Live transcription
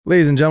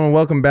Ladies and gentlemen,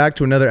 welcome back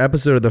to another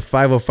episode of the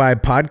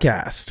 505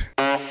 Podcast.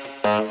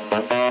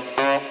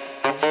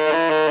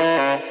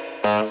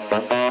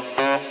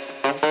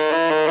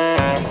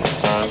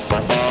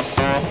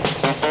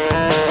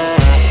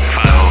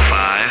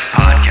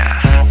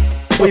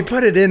 We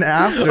put it in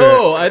after.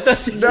 Oh, I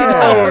thought you No.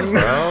 I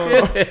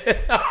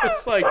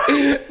was like,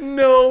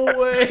 no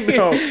way.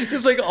 No.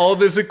 Just like all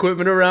this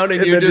equipment around,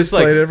 and And you're then just just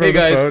like, played it from hey the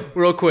guys, phone.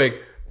 real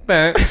quick.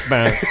 Bang,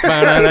 bang,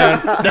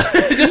 bang,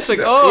 just like,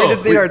 oh. We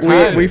just need our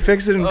time. We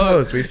fix it in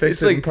post. We fix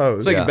It's it like, in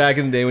post. It's like back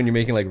in the day when you're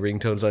making like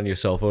ringtones on your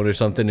cell phone or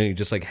something, and you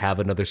just like have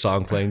another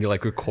song playing. You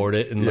like record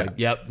it and like,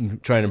 yep,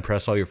 try and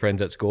impress all your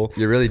friends at school.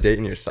 You're really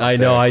dating yourself. I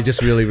know. I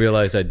just really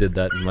realized I did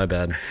that. My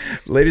bad.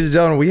 Ladies and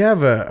gentlemen, we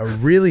have a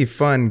really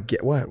fun...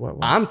 What?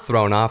 I'm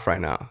thrown off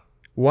right now.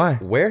 Why?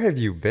 Where have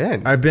you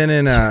been? I've been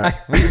in... Two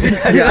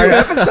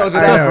episodes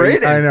without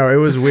Braden. I know. It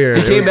was weird.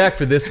 He came back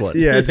for this one.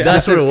 Yeah,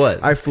 that's what it was.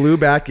 I flew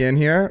back in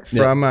here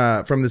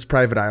from this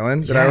private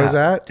island that I was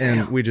at,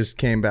 and we just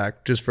came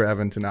back just for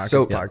Evan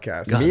Tanaka's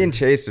podcast. Me and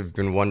Chase have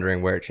been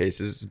wondering where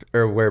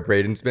where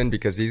Braden's been,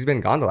 because he's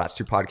been gone the last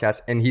two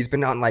podcasts, and he's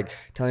been on like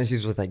telling us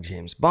he's with like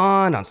James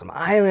Bond on some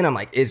island. I'm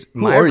like, is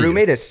my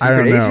roommate a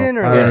secret agent?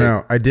 Or I don't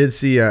know. I did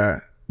see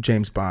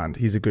James Bond.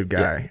 He's a good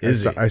guy.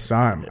 Yeah, I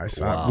saw him.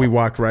 Wow. We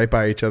walked right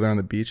by each other on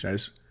the beach, and I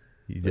just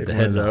You did did the one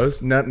of head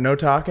those. No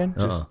talking.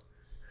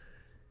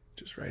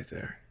 Just right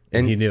there.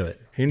 and he knew it.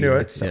 He knew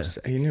it. so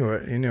He knew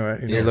it. He knew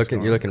it. You're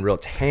looking real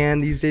tan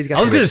these days. I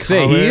was gonna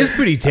say he is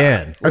pretty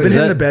tan. I've been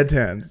hitting the bed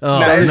tans. Oh,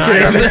 No, I'm just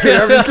kidding. I'm just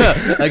kidding. I'm just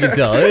kidding. I can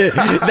tell.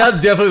 That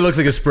definitely looks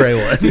like a spray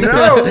one.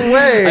 No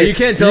way. You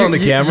can't tell on the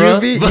camera.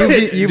 but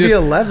UV just-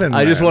 11.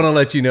 I just man. want to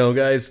let you know,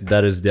 guys,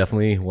 that is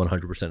definitely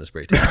 100% a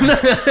spray tan.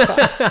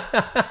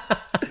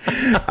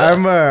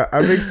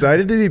 I'm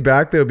excited to be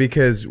back though,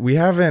 because we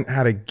haven't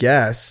had a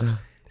guest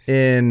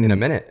in a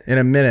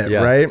minute.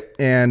 Yeah. Right?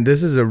 And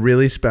this is a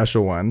really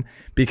special one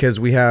because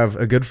we have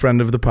a good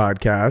friend of the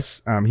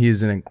podcast.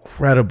 He's an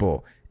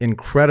incredible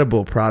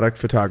product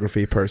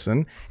photography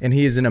person, and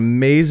he is an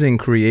amazing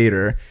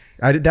creator.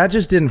 That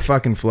just didn't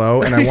fucking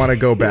flow, and I want to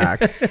go back.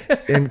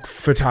 And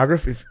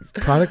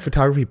product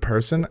photography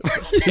person.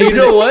 You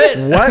know what?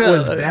 What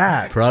was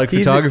that? Product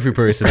He's photography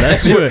person.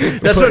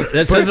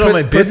 That says it on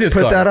my business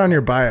card. Put that on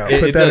your bio. It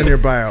Put that in does. your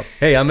bio.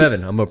 Hey, I'm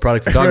Evan. I'm a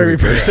product photography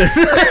person.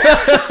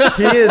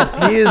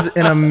 He is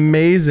an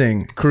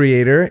amazing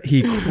creator.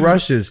 He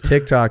crushes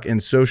TikTok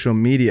and social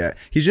media.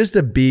 He's just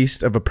a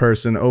beast of a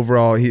person.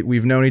 Overall,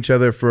 we've known each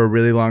other for a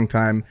really long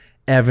time.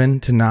 Evan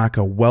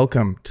Tanaka,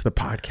 welcome to the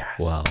podcast.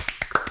 Wow.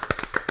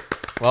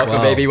 Welcome,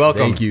 Wow. baby. Welcome.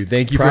 Thank you.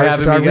 Thank you for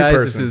Product having me, guys.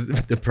 photography This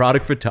is the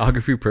product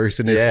photography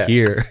person is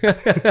here.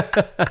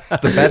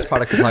 The best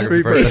product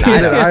photography Person person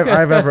I know.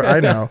 that I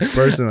know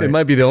personally. It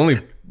might be the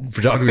only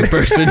photography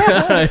person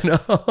I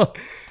know.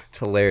 It's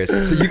hilarious.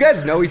 So you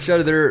guys know each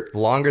other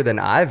longer than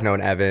I've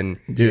known Evan.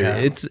 Dude, Yeah.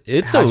 it's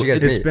How'd you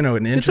guys It's meet? been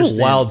an it's interesting,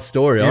 a wild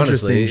story,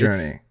 honestly. interesting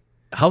journey.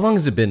 How long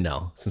has it been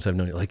now since I've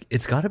known you? Like,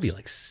 it's got to be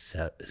like six,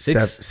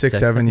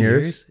 7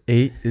 years.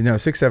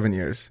 6, 7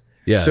 years.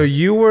 Yeah. So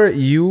you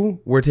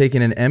were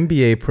taking an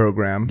MBA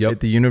program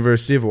at the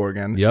University of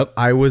Oregon. Yep.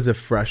 I was a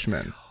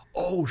freshman.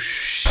 Oh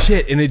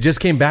shit! And it just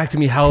came back to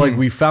me how like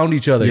we found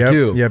each other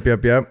too.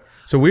 Yep.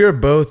 So we were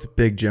both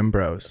big gym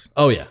bros.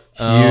 Oh yeah,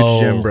 Huge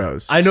gym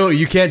bros. I know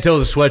you can't tell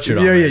the sweatshirt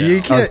on. Yeah, right now.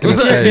 you can't. gonna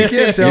say, You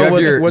can't tell you have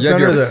what's your- what's you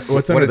have under your- the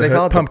what's what under do they the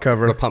call it? pump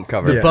cover. The pump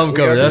cover. Yeah. Pump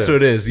cover. Yeah. That's what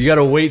it is. You got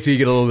to wait till you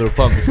get a little bit of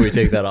pump before you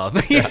take that off.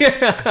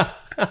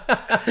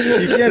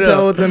 You can't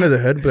tell what's under the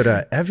hood, but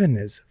Evan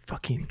is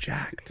fucking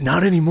jacked.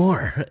 Not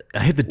anymore. I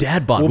hit the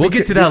dad bod. We'll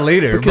get to that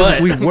later. Because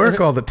But we work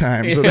all the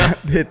time, so that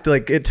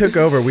it took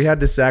over. We had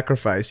to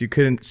sacrifice. You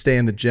couldn't stay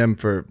in the gym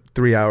for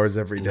 3 hours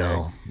every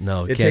day.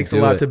 no, It takes a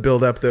lot to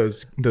build up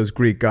those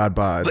Greek god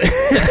bods.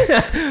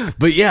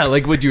 But yeah,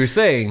 like what you were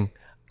saying.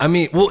 I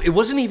mean, well, it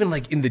wasn't even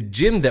like in the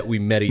gym that we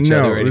met each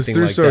other No, or it was anything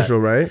through like social,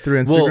 that. right?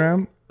 Through Well,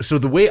 Instagram. so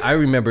the way I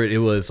remember it, it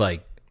was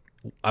like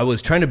I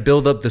was trying to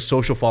build up the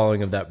social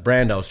following of that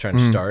brand I was trying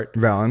to start.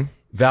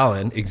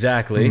 Valen,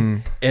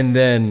 exactly. And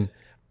then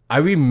I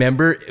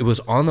remember it was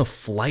on the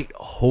flight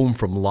home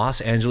from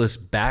Los Angeles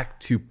back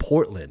to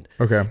Portland.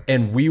 Okay.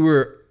 And we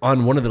were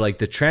on one of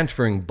the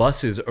transferring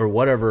buses or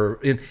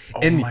whatever.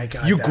 And my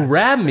God, you that's-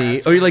 grabbed me,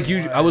 that's or what like it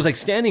you, I was like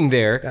standing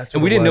there That's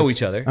and what we it didn't know was.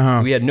 each other. Uh-huh.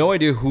 We had no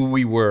idea who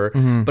we were,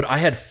 but I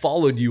had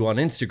followed you on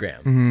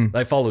Instagram.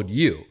 I followed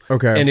you.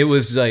 Okay. And it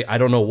was like, I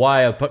don't know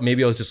why,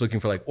 maybe I was just looking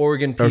for like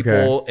Oregon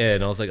people.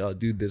 And I was like, oh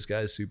dude, this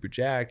guy's super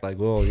jacked. Like,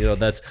 well,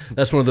 that's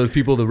one of those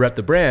people that rep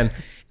the brand.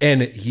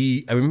 And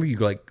I remember you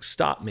like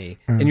stopped me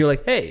and you're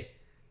like, hey,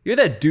 you're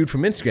that dude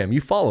from Instagram.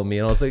 You follow me.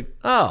 And I was like,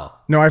 oh.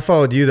 No, I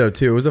followed you though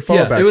too. It was a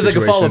follow back. It was like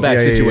a follow back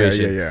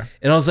situation. Yeah.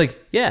 And I was like,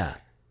 yeah.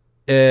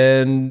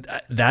 And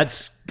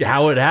that's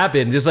how it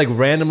happened, just like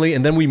randomly.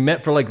 And then we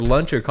met for like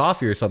lunch or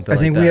coffee or something. I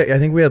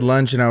think we had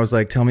lunch, and I was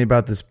like, "Tell me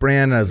about this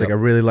brand." And I was like, "I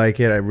really like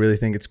it. I really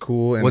think it's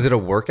cool." And was it a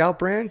workout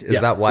brand?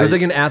 Is that why? It was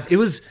like it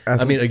was.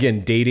 I mean,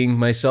 again, dating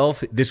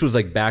myself. This was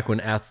like back when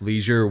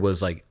athleisure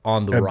was like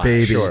on the rise.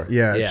 Baby, sure.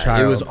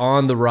 Yeah, It was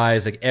on the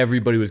rise. Like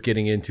everybody was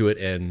getting into it,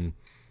 and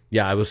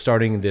yeah, I was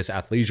starting this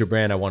athleisure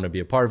brand. I wanted to be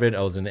a part of it.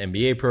 I was in the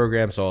MBA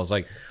program, so I was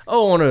like,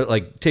 oh, I want to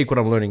like take what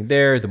I'm learning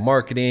there, the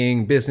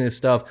marketing, business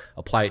stuff,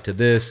 apply it to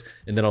this,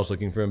 and then I was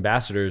looking for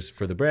ambassadors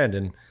for the brand,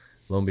 and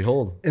lo and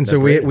behold. And so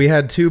we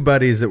had two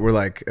buddies that were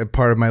like a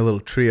part of my little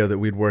trio that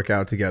we'd work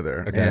out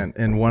together. Okay.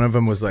 And one of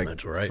them was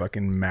like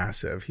fucking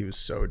massive. He was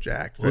so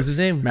jacked. What was his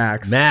name?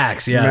 Max.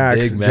 Yeah.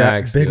 Big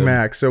Max. Big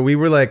Max. So we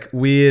were like,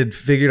 we had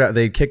figured out,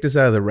 they kicked us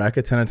out of the rec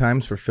a ton of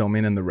times for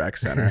filming in the rec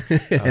center.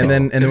 And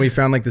then we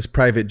found like this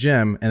private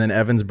gym, and then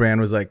Evan's brand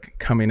was like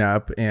coming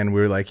up, and we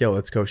were like, yo,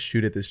 let's go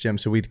shoot at this gym.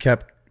 So we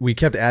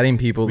kept adding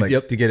people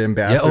like to get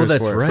ambassadors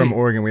from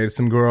Oregon. We had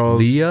some girls.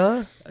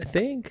 Leah, I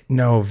think.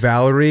 No,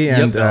 Valerie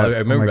and I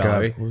remember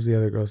Valerie. God, what was the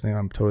other girl's name?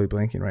 I'm totally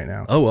blanking right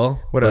now. Oh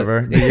well,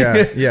 whatever.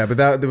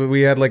 But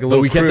we had like a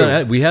little.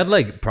 Crew. We had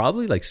like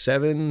probably like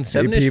seven-ish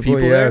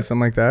people yeah, there.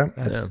 Something like that.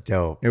 That's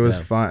dope. It was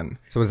fun.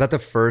 So was that the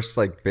first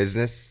like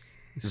business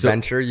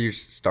venture you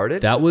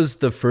started? That was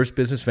the first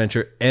business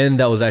venture, and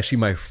that was actually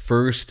my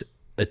first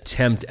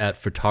attempt at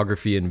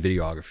photography and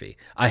videography.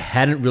 I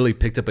hadn't really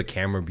picked up a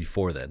camera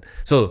before then.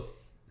 So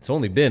it's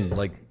only been,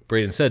 like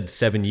Braden said,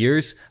 7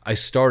 years. I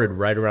started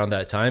right around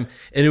that time,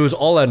 and it was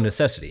all out of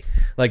necessity.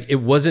 Like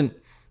it wasn't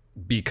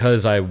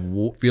because I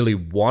really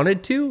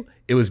wanted to.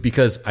 It was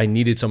because I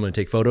needed someone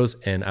to take photos,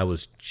 and I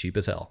was cheap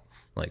as hell.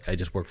 Like I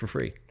just worked for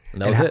free,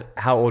 and that was it.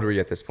 How old were you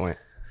at this point?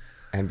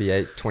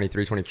 MBA,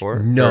 23, 24?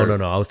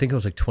 No. I think I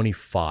was like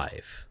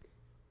 25.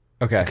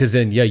 Okay. Because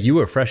then, you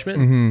were a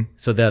freshman.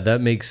 So that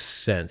makes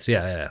sense.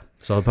 Yeah.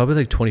 So I'm probably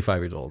like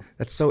 25 years old.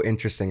 That's so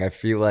interesting. I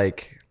feel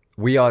like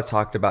we all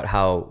talked about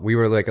how we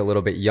were like a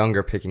little bit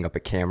younger picking up a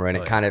camera, and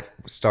it kind of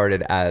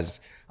started as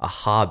a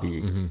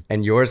hobby.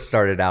 And yours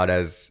started out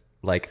as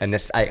like I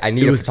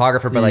need a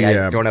photographer, but like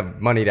I don't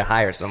have money to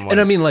hire someone. And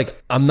I mean,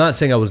 like, I'm not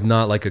saying I was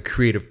not like a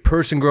creative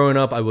person growing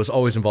up. I was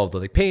always involved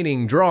with like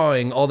painting,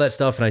 drawing, all that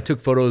stuff. And I took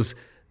photos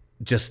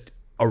just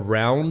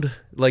around,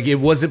 like it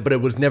wasn't, but it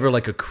was never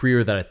like a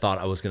career that I thought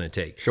I was going to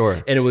take.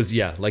 Sure. And it was,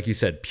 like you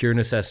said, pure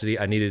necessity.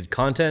 I needed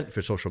content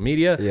for social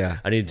media. Yeah.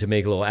 I needed to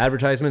make little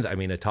advertisements. I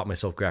mean, I taught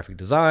myself graphic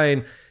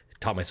design,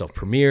 taught myself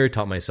Premiere,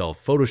 taught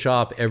myself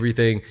Photoshop,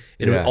 everything.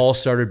 And it all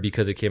started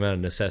because it came out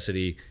of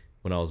necessity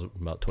when I was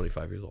about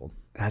 25 years old.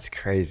 That's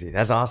crazy.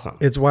 That's awesome.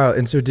 It's wild.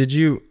 And so did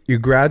you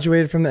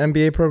graduated from the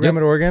MBA program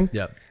at Oregon?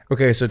 Yep.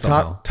 Okay. So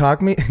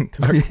talk me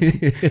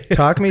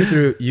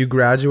through, you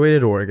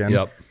graduated Oregon.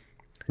 Yep.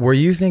 Were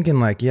you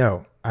thinking like,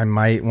 yo, I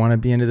might want to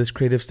be into this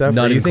creative stuff?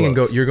 Not or are you even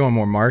thinking you're going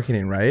more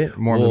marketing, right?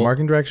 More in the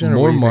marketing direction?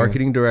 More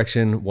marketing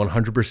direction,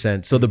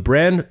 100%. So the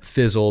brand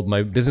fizzled.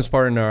 My business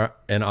partner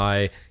and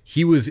I,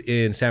 he was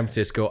in San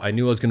Francisco. I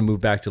knew I was going to move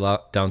back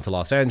down to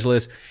Los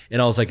Angeles.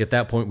 And I was like, at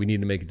that point, we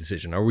need to make a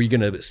decision. Are we going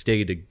to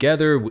stay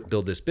together,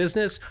 build this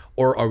business,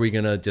 or are we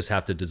going to just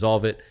have to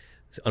dissolve it?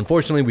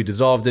 Unfortunately, we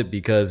dissolved it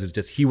because it's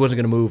just he wasn't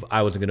going to move,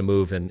 I wasn't going to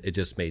move, and it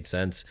just made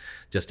sense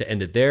just to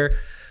end it there.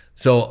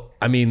 So,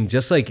 I mean,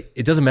 just like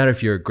it doesn't matter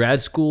if you're a grad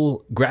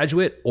school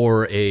graduate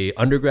or a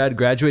undergrad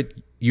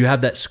graduate, you have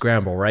that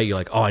scramble, right? You're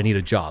like, oh, I need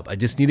a job. I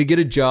just need to get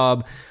a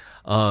job.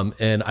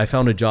 And I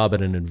found a job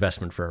at an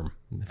investment firm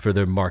for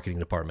their marketing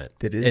department.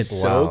 It is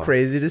so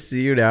crazy to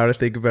see you now, to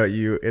think about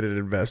you in an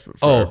investment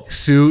firm. Oh,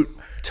 suit,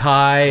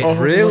 tie,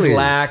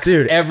 slacks,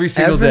 dude, every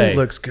single Evan day.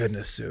 Looks good in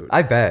a suit.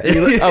 I bet. Let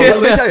me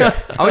tell you,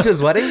 I went to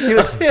his wedding. He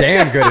looks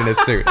damn good in his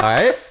suit. All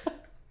right.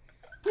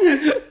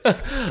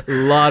 A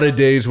lot of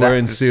days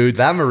wearing suits.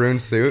 That maroon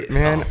suit,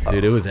 man.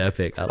 Dude, it was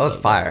epic. That was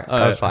fire.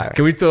 That was fire.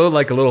 Can we throw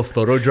like a little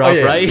photo drop,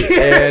 right?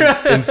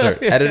 And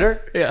insert.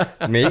 Editor? Yeah.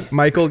 Me?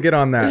 Michael, get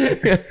on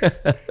that.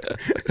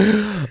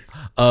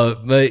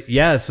 But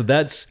yeah, so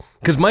that's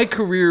because my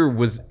career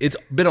it's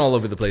been all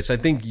over the place. I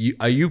think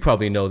you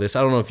probably know this.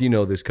 I don't know if you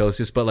know this,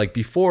 Kostis, but like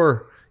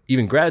before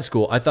even grad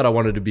school, I thought I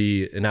wanted to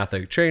be an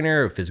athletic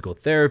trainer, a physical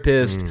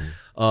therapist.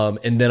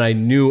 And then I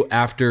knew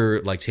after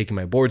like taking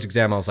my boards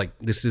exam, I was like,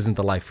 this isn't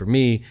the life for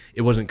me.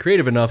 It wasn't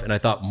creative enough. And I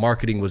thought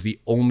marketing was the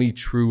only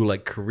true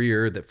like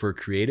career that for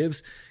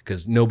creatives,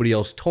 because nobody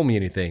else told me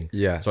anything.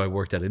 Yeah. So I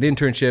worked at an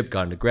internship,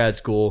 got into grad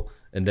school,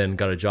 and then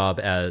got a job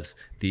as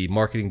the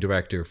marketing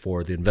director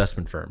for the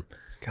investment firm.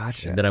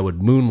 Gotcha. And then I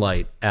would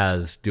moonlight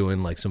as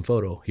doing like some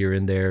photo here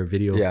and there,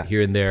 video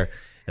here and there.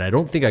 And I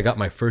don't think I got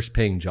my first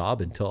paying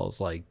job until I was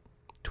like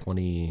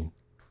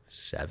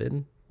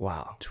 27.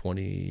 Wow.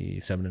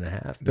 27 and a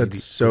half.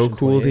 That's so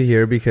cool to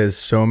hear, because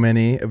so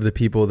many of the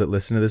people that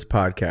listen to this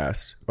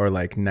podcast are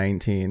like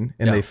 19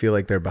 and they feel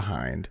like they're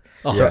behind.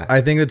 So I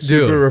think it's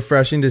super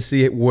refreshing to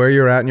see where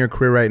you're at in your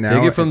career right now.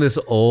 Take it from this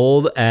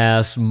old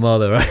ass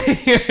mother right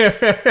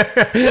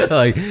here.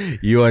 Like,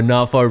 you are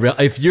not far.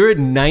 If you're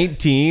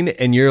 19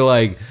 and you're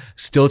like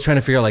still trying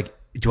to figure out like,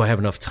 do I have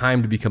enough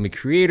time to become a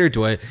creator?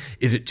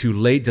 Is it too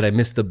late? Did I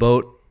miss the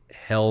boat?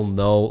 Hell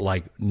no,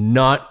 like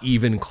not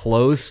even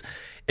close.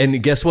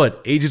 And guess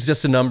what? Age is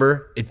just a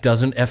number. It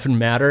doesn't effing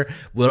matter.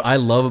 What I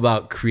love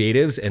about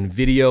creatives and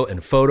video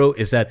and photo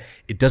is that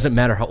it doesn't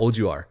matter how old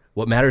you are.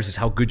 What matters is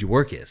how good your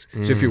work is.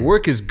 So if your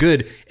work is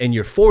good and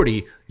you're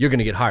 40, you're going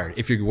to get hired.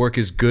 If your work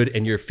is good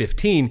and you're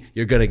 15,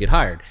 you're going to get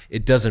hired.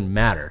 It doesn't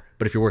matter.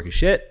 But if your work is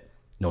shit,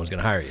 no one's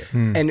going to hire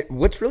you. And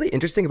what's really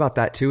interesting about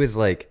that too is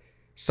like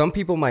some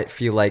people might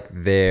feel like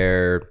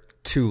they're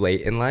too late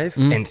in life,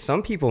 and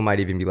some people might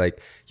even be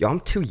like, yo, I'm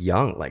too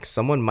young, like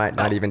someone might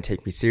not even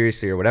take me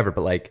seriously or whatever.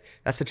 But like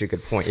that's such a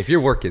good point. If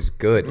your work is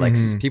good, like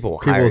people will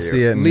hire you.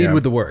 See it and, lead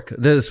with the work.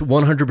 That's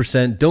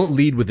 100%. Don't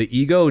lead with the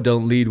ego.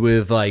 Don't lead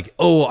with like,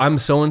 oh, I'm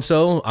so and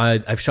so,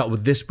 I've shot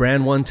with this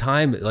brand one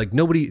time. Like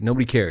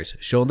nobody cares.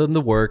 Show them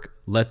the work,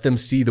 let them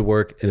see the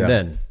work, and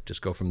then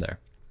just go from there.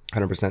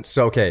 100%.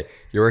 So okay,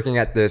 you're working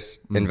at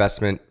this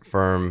investment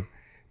firm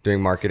doing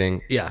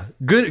marketing. Yeah.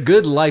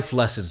 Good life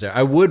lessons there.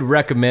 I would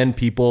recommend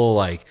people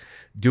like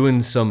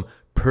doing some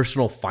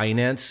personal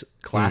finance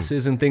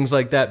classes and things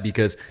like that,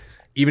 because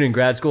even in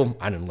grad school,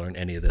 I didn't learn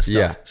any of this stuff.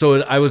 Yeah.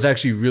 So I was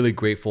actually really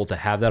grateful to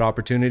have that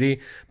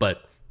opportunity,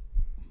 but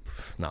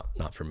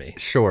not for me.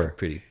 Sure.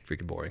 Pretty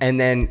freaking boring. And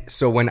then,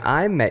 so when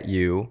I met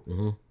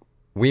you,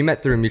 we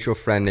met through a mutual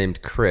friend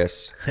named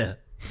Chris.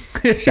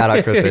 Shout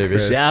out Chris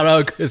Avey. Shout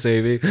out Chris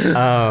Avey.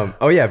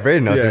 Oh yeah,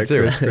 Braden knows him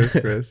too.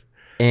 Chris.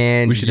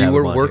 And should you have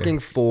were him on working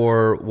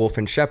for Wolf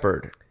and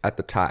Shepherd at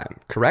the time,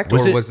 correct?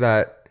 Was or it- was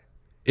that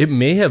It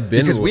may have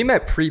been because we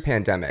met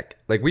pre-pandemic?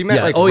 Like we met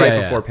Yeah. like Oh, right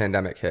yeah, before yeah.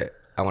 pandemic hit.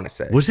 I want to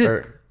say Was it?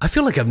 Or I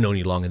feel like I've known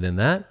you longer than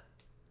that.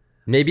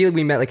 maybe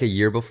we met like a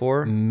year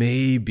before.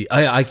 Maybe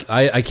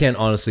I can't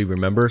honestly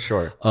remember.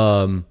 Sure.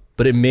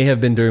 But it may have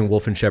been during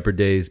Wolf and Shepherd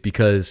days,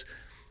 because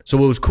so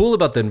what was cool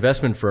about the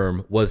investment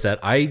firm was that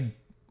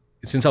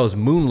since I was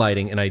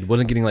moonlighting and I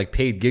wasn't getting like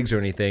paid gigs or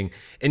anything,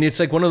 and it's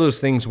like one of those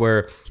things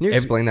where Can you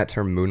explain that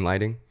term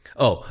moonlighting?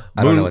 I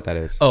don't know what that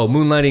is. Oh,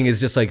 moonlighting is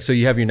just like, so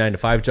you have your 9 to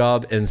 5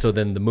 job, and so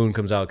then the moon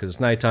comes out because it's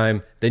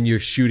nighttime. Then you're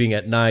shooting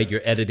at night,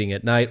 you're editing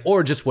at night,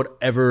 or just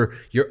whatever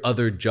your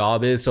other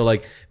job is. So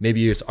like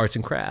maybe it's arts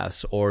and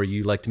crafts, or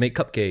you like to make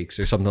cupcakes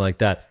or something like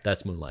that.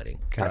 That's moonlighting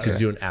because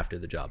you're doing after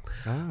the job.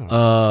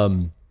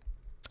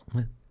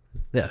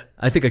 Yeah,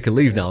 I think I could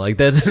leave now. Like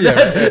that's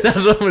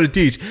what I'm going to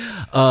teach.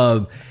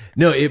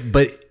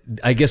 But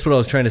I guess what I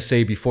was trying to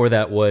say before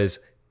that was,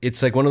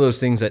 it's like one of those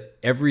things that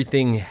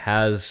everything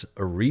has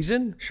a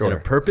reason and a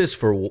purpose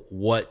for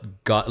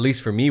what got, at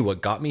least for me,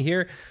 what got me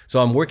here.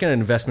 So I'm working at an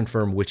investment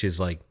firm, which is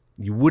like,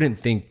 you wouldn't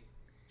think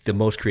the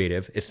most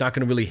creative. It's not going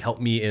to really help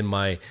me in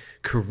my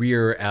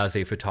career as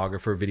a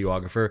photographer,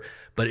 videographer,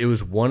 but it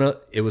was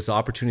the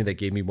opportunity that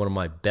gave me one of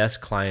my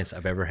best clients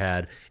I've ever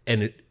had.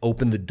 And it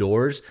opened the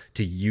doors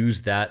to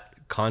use that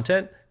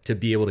content to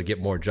be able to get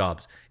more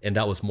jobs. And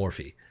that was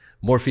Morphe.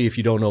 Morphe, if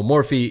you don't know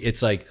Morphe,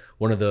 it's like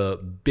one of the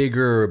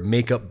bigger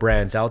makeup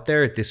brands out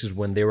there. This is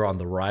when they were on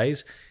the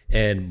rise.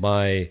 And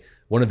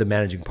one of the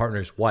managing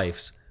partners'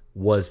 wives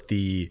was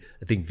the,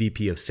 I think,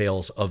 VP of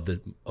sales of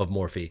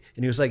Morphe.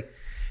 And he was like,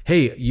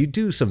 hey, you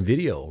do some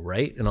video,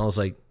 right? And I was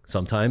like,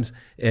 sometimes.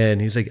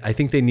 And he's like, I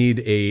think they need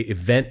a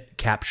event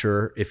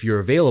capture if you're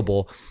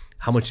available.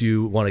 How much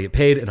you want to get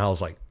paid? And I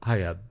was like, I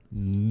have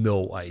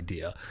no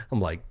idea.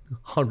 I'm like,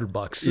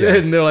 $100. Yeah.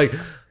 And they're like,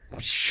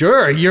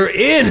 sure, you're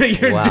in.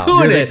 You're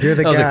doing it. You're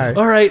the I was guy. like,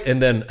 all right.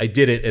 And then I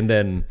did it. And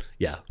then,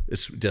 yeah,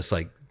 it's just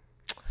like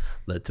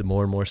led to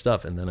more and more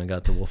stuff. And then I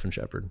got to Wolf and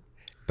Shepherd.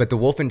 But the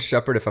Wolf and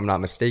Shepherd, if I'm not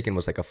mistaken,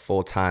 was like a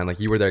full-time, like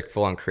you were their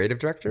full-on creative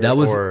director?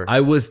 I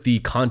was the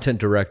content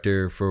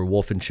director for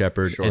Wolf and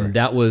Shepherd. Sure. And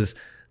that was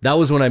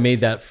when I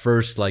made that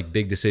first like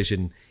big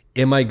decision.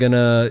 Am I going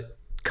to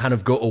kind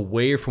of go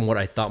away from what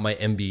I thought my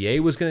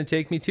MBA was going to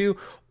take me to?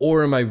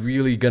 Or am I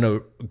really going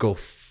to go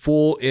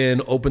full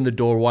in, open the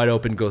door wide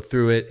open, go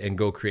through it and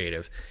go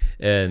creative?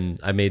 And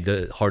I made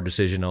the hard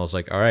decision. I was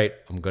like, all right,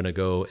 I'm going to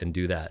go and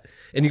do that.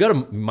 And you got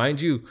to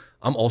mind you,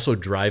 I'm also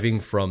driving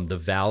from the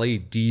valley,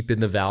 deep in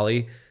the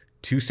valley,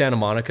 to Santa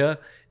Monica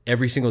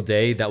every single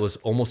day. That was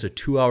almost a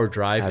 2-hour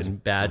drive in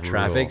bad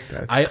traffic.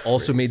 I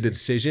also made the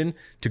decision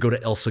to go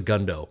to El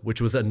Segundo,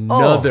 which was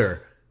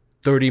another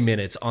 30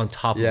 minutes on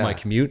top of my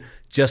commute,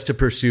 just to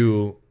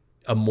pursue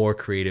a more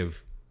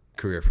creative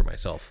career for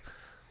myself.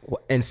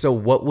 And so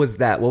what was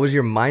that? What was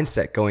your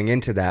mindset going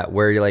into that,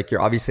 where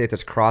you're obviously at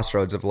this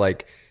crossroads of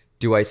like,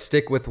 do I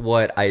stick with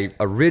what I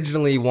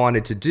originally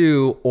wanted to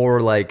do, or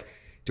like,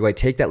 do I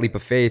take that leap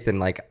of faith and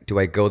like, do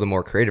I go the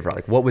more creative route?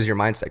 Like, what was your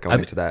mindset going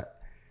into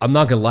that? I'm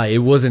not gonna lie, it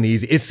wasn't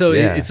easy.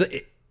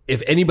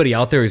 If anybody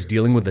out there is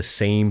dealing with the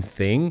same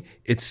thing,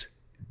 it's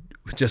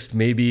just,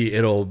 maybe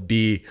it'll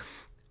be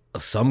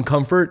some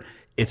comfort.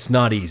 It's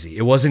not easy.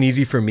 It wasn't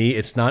easy for me.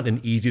 It's not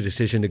an easy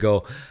decision to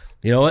go,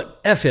 you know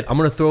what? F it. I'm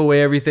going to throw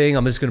away everything.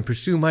 I'm just going to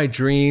pursue my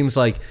dreams.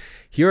 Like,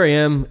 here I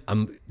am.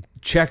 I'm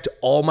checked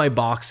all my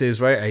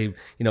boxes, right?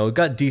 I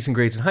got decent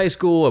grades in high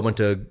school. I went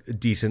to a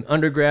decent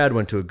undergrad,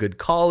 went to a good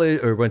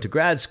college, or went to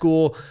grad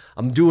school.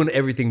 I'm doing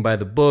everything by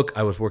the book.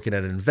 I was working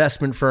at an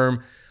investment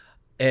firm.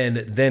 And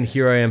then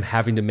here I am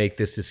having to make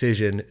this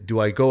decision. Do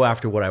I go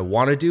after what I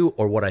want to do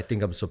or what I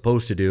think I'm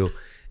supposed to do?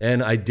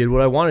 And I did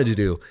what I wanted to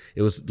do.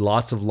 It was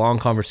lots of long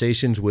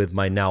conversations with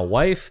my now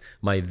wife,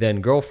 my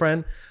then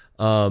girlfriend.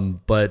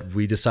 But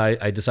I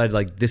decided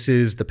like, this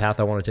is the path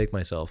I want to take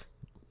myself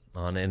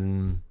on,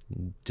 and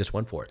just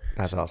went for it.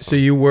 That's awesome. So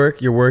you're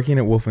working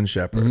at Wolf and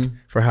Shepherd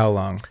for how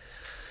long?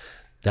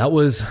 That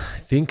was, I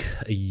think,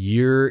 a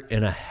year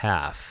and a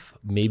half,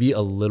 maybe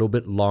a little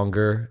bit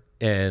longer.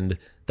 And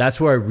that's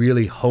where I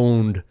really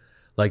honed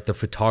like the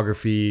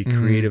photography,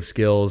 creative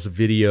skills,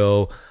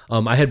 video.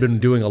 I had been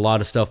doing a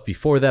lot of stuff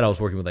before that. I was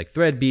working with like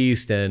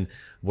Threadbeast and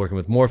working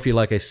with Morphe,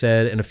 like I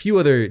said, and a few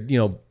other,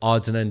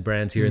 odds and end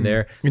brands here and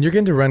there. And you're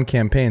getting to run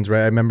campaigns,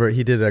 right? I remember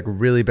he did like a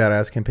really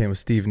badass campaign with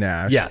Steve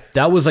Nash. Yeah,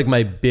 that was like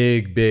my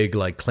big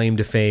like claim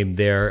to fame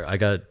there. I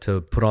got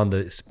to put on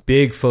this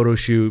big photo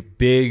shoot,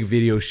 big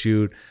video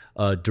shoot,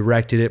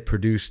 directed it,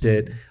 produced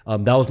it.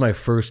 That was my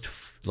first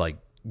like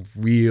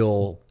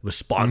real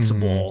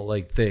responsible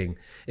like thing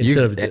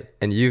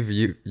and you've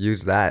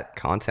used that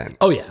content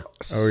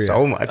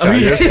so much on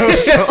your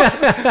social.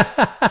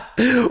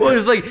 Well,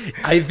 it's like,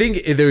 I think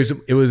it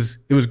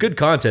was good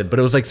content, but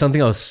it was like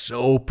something I was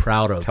so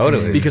proud of.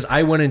 Totally. Because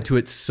I went into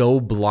it so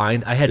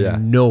blind. I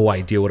had no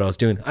idea what I was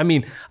doing. I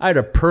mean, I had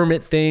to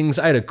permit things,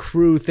 I had to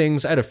crew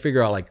things, I had to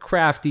figure out like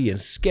crafty and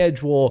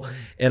schedule.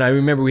 And I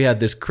remember we had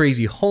this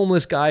crazy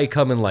homeless guy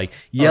come and like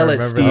yell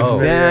at Steve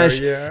Nash,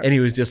 and he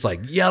was just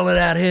like yelling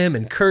at him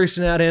and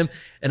cursing at him.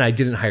 And I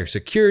didn't hire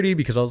security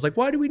because I was like,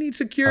 why do we need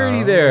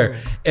security there?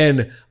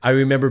 And I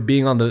remember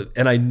being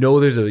and I know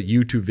there's a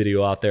YouTube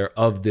video out there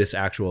of this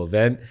actual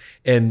event.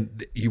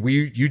 And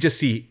you just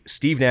see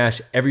Steve Nash,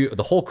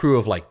 the whole crew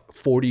of like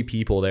 40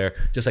 people there,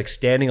 just like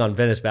standing on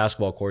Venice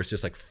basketball courts,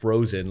 just like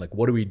frozen. Like,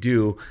 what do we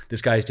do?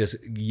 This guy's just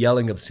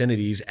yelling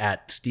obscenities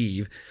at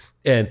Steve.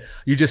 And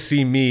you just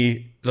see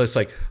me just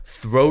like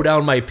throw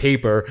down my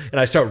paper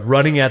and I start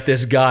running at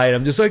this guy and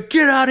I'm just like,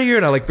 get out of here.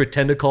 And I like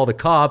pretend to call the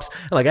cops.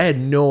 And like, I had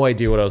no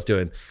idea what I was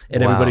doing.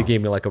 And everybody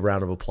gave me like a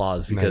round of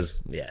applause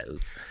because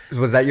it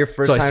was that your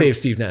first time? So I saved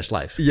Steve Nash's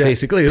life,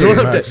 basically.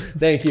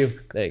 Thank you.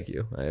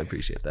 I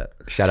appreciate that.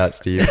 Shout out,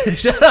 Steve.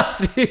 Shout out,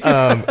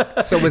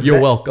 Steve. You're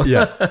welcome.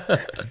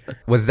 Yeah.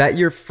 Was that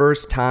your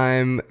first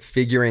time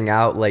figuring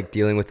out like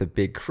dealing with a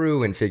big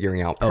crew and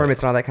figuring out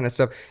permits and all that kind of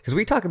stuff? Because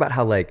we talk about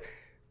how like,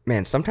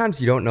 man,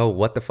 sometimes you don't know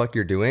what the fuck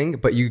you're doing,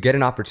 but you get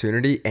an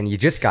opportunity and you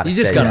just got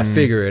to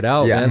figure it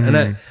out, man.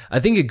 And I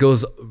think it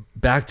goes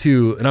back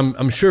to, and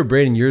I'm sure,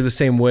 Braden, you're the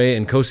same way,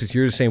 and Kostas,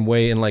 you're the same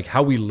way, and like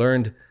how we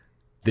learned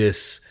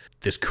this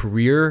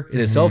career in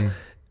itself.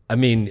 I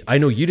mean, I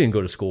know you didn't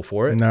go to school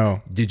for it.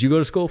 No. Did you go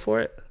to school for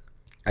it?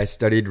 I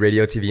studied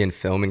radio, TV, and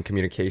film and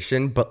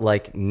communication, but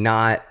like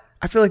not...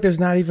 I feel like there's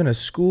not even a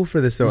school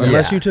for this though,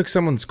 unless you took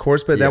someone's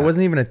course, but that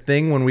wasn't even a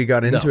thing when we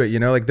got into it,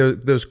 like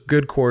those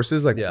good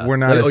courses, like we're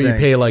not like, a thing. You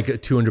pay like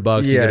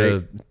 $200 to get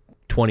a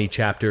 20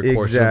 chapter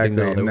course or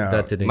something. No,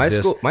 that didn't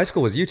exist. My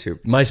school was YouTube.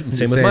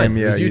 Same with mine.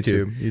 Yeah, it was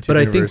YouTube. But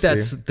I think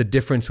that's the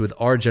difference with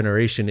our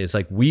generation is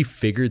like we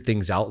figured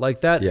things out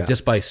like that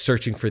just by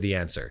searching for the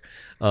answer.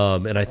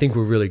 And I think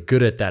we're really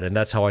good at that. And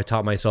that's how I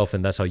taught myself,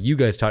 and that's how you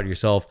guys taught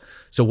yourself.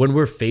 So when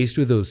we're faced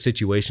with those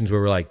situations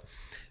where we're like,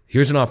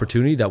 here's an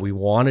opportunity that we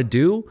want to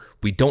do,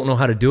 we don't know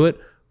how to do it,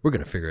 we're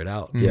going to figure it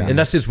out. Yeah. And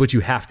that's just what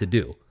you have to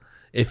do.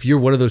 If you're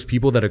one of those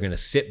people that are going to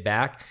sit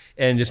back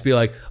and just be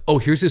like, oh,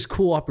 here's this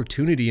cool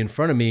opportunity in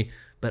front of me,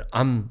 but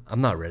I'm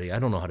not ready. I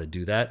don't know how to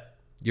do that.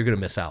 You're going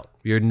to miss out.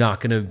 You're not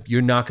going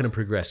to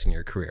progress in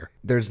your career.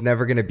 There's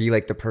never going to be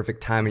like the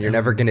perfect time, and you're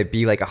never going to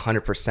be like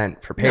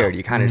 100% prepared. No.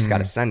 You kind of just got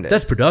to send it.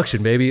 That's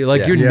production, baby.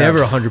 Like you're never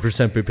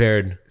 100%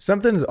 prepared.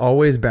 Something's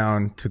always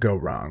bound to go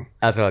wrong.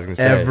 That's what I was going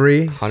to say.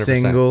 Every 100%.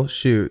 Single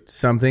shoot,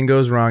 something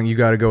goes wrong. You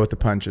got to go with the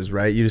punches,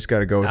 right? You just got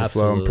to go with the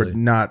flow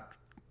and not,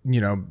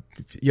 you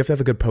have to have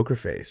a good poker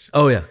face.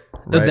 Oh yeah.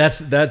 Right?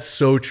 That's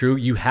so true.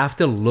 You have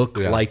to look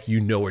like you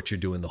know what you're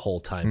doing the whole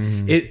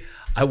time.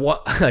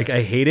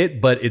 I hate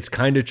it, but it's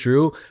kind of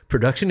true.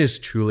 Production is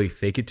truly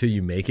fake it till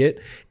you make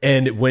it.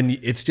 And when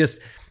it's just,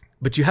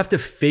 but you have to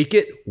fake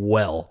it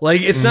well. Like,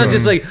 it's not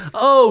just like,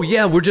 oh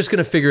yeah, we're just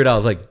going to figure it out.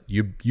 It's like,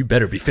 you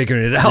better be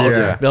figuring it out.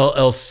 Yeah.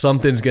 Else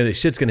shit's going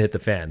to hit the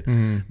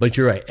fan. But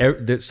you're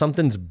right.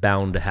 Something's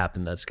bound to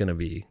happen that's going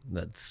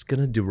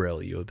to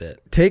derail you a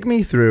bit. Take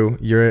me through,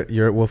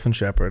 you're at Wolf and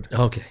Shepherd.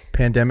 Okay.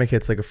 Pandemic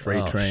hits like a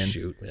freight train.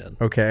 Shoot, man.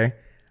 Okay.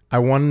 I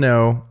want to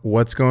know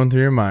what's going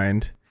through your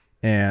mind.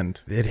 And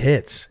it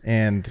hits.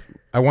 And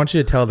I want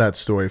you to tell that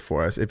story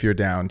for us if you're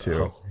down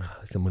to. Oh,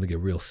 I'm going to get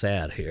real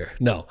sad here.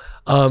 No,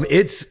 I'm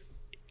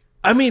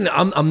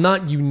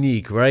not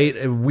unique,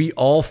 right? We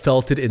all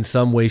felt it in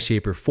some way,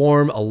 shape, or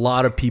form. A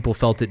lot of people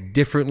felt it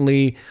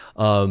differently.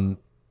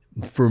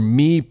 For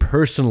me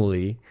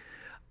personally,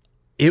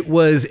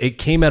 it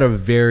came at a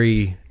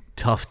very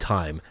tough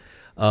time.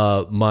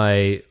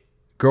 My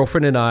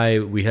girlfriend and I,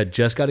 we had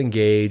just got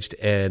engaged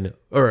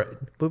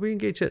but we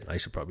engaged it. I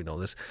should probably know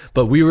this,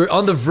 but we were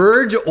on the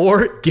verge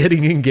or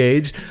getting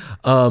engaged.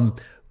 But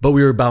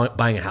we were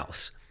buying a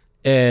house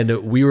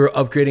and we were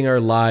upgrading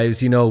our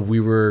lives. You know, we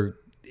were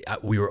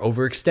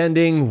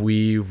overextending.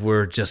 We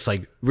were just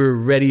like, we were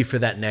ready for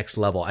that next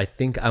level. I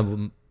think I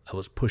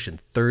was pushing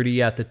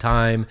 30 at the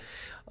time.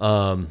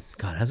 God,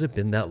 has it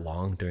been that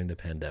long during the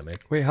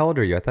pandemic? Wait, how old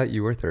are you? I thought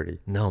you were 30.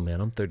 No,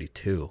 man, I'm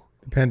 32.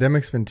 The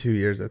pandemic's been 2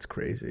 years. That's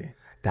crazy.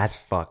 That's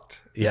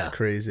fucked. Yeah. That's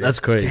crazy. That's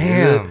crazy.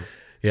 Damn.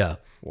 Yeah.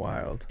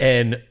 Wild.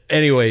 And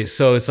anyway,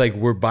 so it's like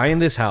we're buying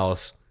this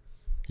house.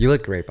 You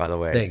look great, by the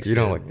way. Thanks. You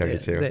don't dude.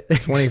 look 32. Yeah.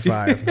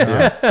 25.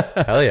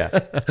 Huh? Hell yeah.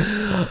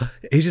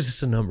 Age is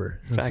just a number.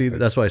 Exactly. See,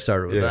 that's why I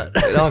started with that.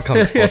 It all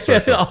comes full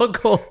circle. It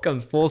all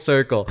comes full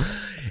circle.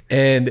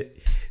 And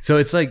so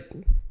it's like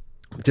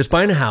just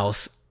buying a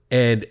house,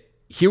 and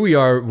here we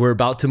are, we're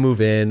about to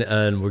move in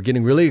and we're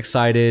getting really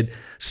excited,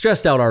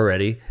 stressed out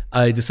already.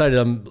 I decided,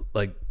 I'm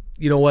like,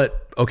 you know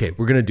what? Okay,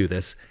 we're going to do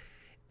this.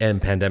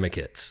 And pandemic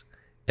hits.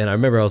 And I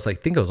remember I was like,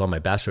 I think I was on my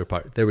bachelor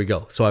party. There we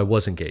go. So I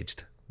was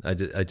engaged. I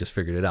just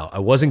figured it out. I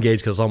was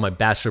engaged because I was on my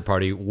bachelor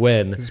party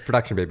when... This is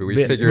production, baby.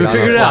 We figured it out. We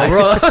figured it out,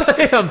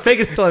 bro. I'm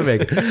faking it till I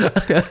make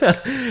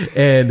it.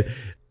 And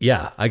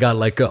yeah, I got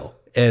let go.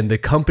 And the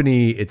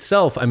company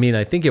itself, I mean,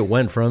 I think it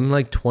went from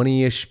like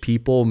 20-ish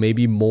people,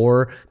 maybe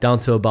more, down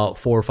to about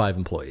 4 or 5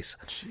 employees.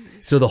 Jeez.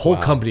 So the whole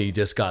company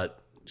just got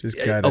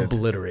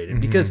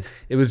obliterated because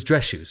it was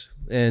dress shoes.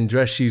 And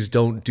dress shoes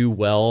don't do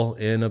well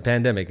in a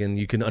pandemic. And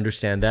you can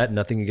understand that.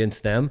 Nothing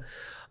against them.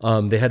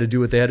 They had to do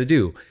what they had to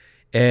do.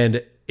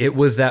 And it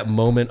was that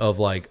moment of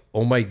like,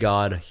 oh my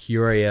God,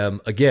 here I am.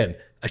 Again,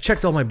 I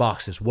checked all my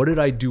boxes. What did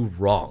I do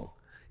wrong?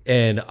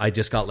 And I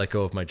just got let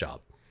go of my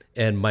job.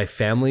 And my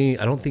family,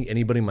 I don't think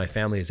anybody in my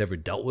family has ever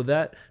dealt with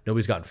that.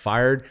 Nobody's gotten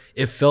fired.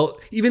 It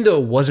felt, even though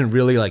it wasn't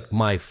really like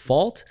my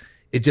fault,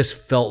 it just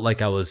felt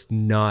like I was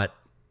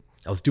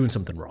doing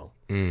something wrong.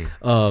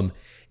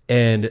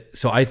 And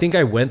so I think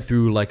I went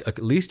through like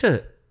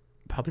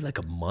probably like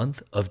a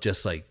month of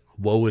just like,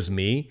 woe is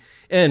me.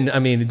 And I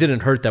mean, it didn't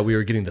hurt that we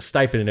were getting the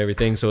stipend and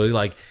everything. So it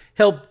like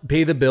helped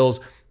pay the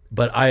bills.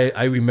 But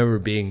I remember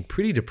being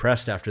pretty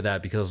depressed after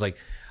that because like,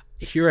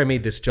 here I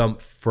made this jump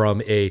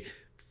from a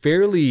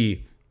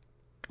fairly,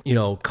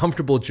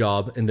 comfortable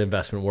job in the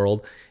investment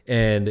world.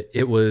 And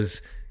it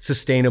was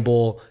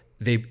sustainable.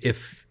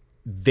 If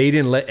they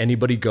didn't let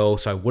anybody go,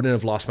 so I wouldn't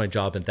have lost my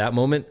job at that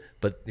moment,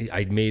 but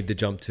I made the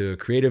jump to a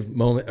creative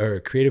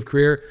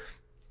career.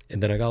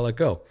 And then I got let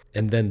go.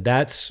 And then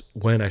that's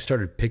when I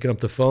started picking up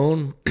the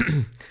phone,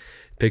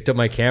 picked up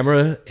my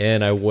camera,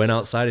 and I went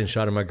outside and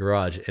shot in my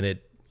garage. And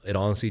it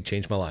honestly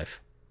changed my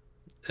life.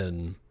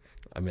 And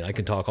I mean, I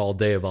can talk all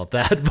day about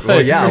that. But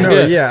well,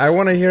 yeah, I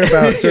want to hear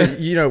about. So,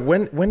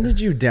 when did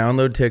you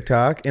download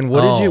TikTok, and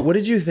what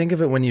did you think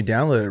of it when you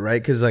downloaded it?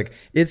 Right, because like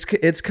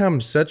it's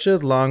come such a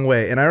long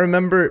way. And I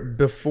remember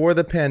before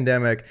the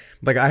pandemic,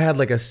 like I had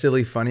like a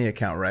silly funny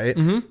account, right?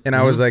 And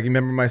I was like, you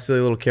remember my silly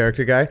little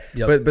character guy?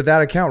 Yep. But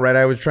that account, right?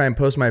 I would try and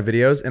post my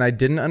videos, and I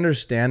didn't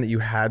understand that you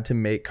had to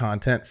make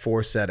content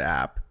for said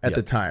app at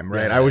the time,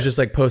 right? I was just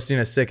like posting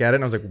a sick edit,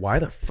 and I was like, why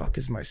the fuck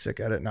is my sick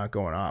edit not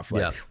going off?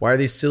 Like, why are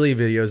these silly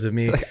videos of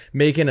me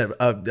making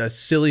a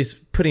silly,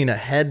 putting a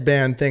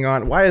headband thing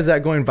on? Why is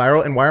that going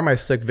viral? And why are my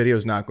sick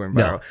videos not going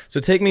viral? No. So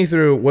take me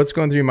through what's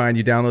going through your mind.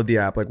 You download the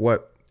app, like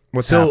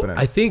what's happening?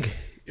 I think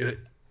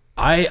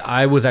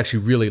I was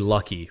actually really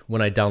lucky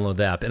when I downloaded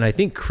the app, and I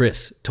think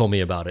Chris told me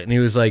about it, and he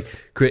was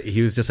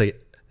just like,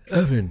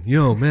 Evan,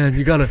 man,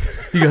 you gotta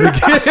get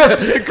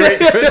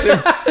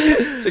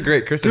It's a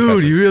great Chris.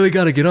 Dude, you really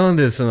gotta get on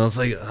this. And I was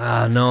like,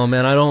 no,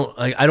 man, I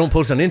don't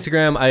post on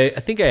Instagram. I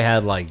think I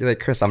had like, you're like,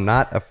 Chris, I'm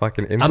not a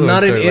fucking influencer. I'm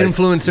not an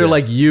influencer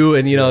like you.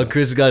 And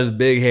Chris has got his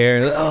big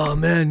hair. And, oh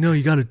man, no,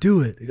 you gotta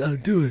do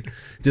it.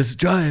 Just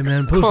try it,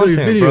 man. Post all your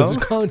videos.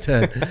 It's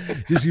content.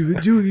 Just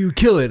you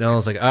kill it. And I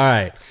was like, all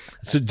right.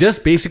 So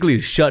just basically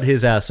to shut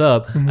his ass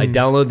up, I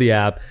download the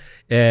app,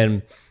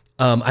 and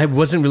I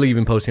wasn't really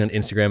even posting on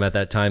Instagram at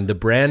that time. The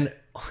brand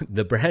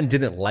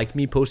didn't like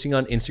me posting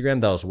on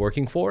Instagram that I was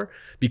working for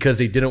because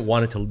they didn't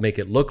want it to make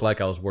it look like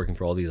I was working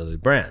for all these other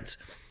brands.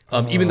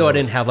 Even though I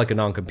didn't have like a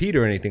non-compete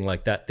or anything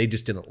like that, they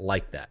just didn't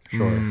like that.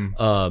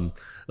 Sure.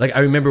 Like I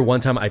remember one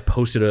time I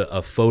posted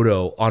a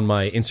photo on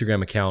my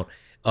Instagram account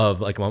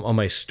of like on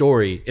my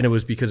story, and it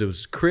was because it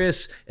was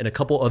Chris and a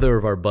couple other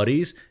of our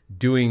buddies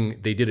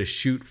they did a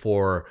shoot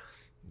for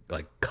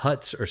like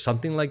Cuts or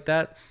something like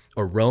that,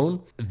 or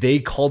Roan. They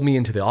called me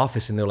into the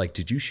office and they're like,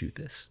 did you shoot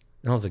this?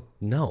 And I was like,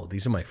 no,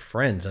 these are my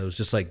friends. I was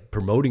just like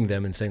promoting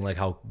them and saying like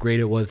how great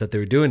it was that they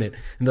were doing it.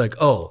 And they're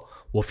like, oh,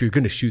 well, if you're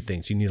going to shoot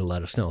things, you need to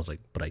let us know. I was like,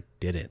 but I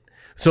didn't.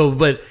 So,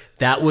 but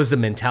that was the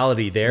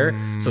mentality there.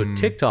 So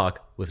TikTok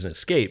was an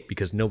escape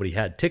because nobody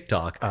had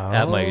TikTok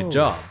at my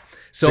job.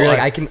 So you're like,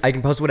 I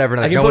can post whatever.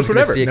 And like, no one's going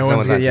to see it because no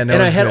one's on TikTok.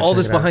 And I had all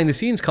this behind the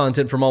scenes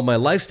content from all my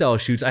lifestyle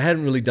shoots. I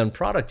hadn't really done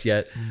product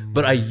yet,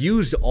 but I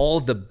used all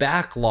the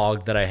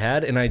backlog that I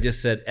had, and I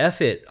just said,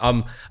 F it.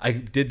 I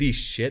did these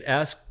shit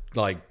ass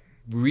like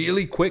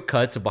really quick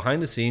cuts of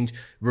behind the scenes,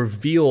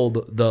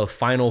 revealed the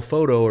final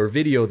photo or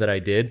video that I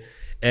did.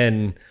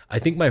 And I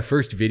think my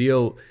first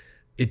video,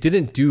 it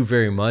didn't do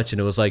very much. And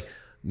it was like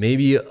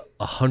maybe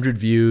 100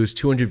 views,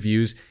 200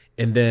 views.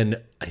 And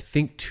then I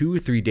think 2 or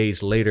 3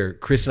 days later,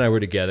 Chris and I were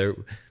together.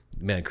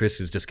 Man, Chris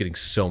is just getting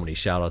so many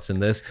shout outs in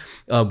this.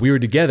 We were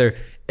together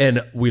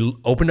and we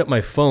opened up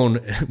my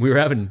phone. We were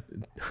having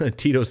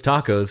Tito's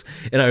tacos.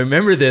 And I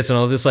remember this and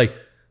I was just like,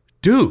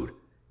 dude,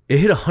 it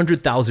hit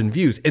 100,000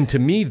 views. And to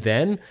me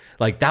then,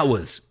 like that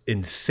was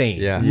insane.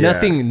 Yeah.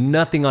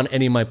 Nothing on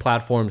any of my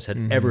platforms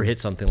had ever hit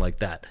something like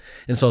that.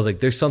 And so I was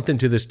like, there's something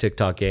to this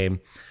TikTok game.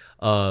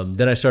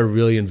 Then I started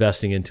really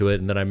investing into it.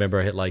 And then I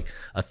remember I hit like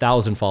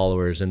 1,000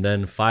 followers and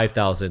then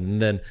 5,000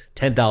 and then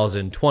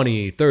 10,000,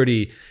 20,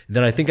 30. And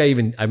then I think I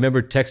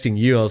remember texting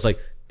you. I was like,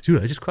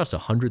 dude, I just crossed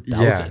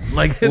 100,000. Yeah.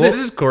 Like, this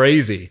is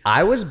crazy.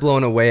 I was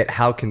blown away at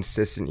how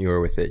consistent you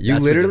were with it. You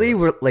literally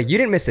were like, you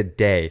didn't miss a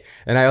day.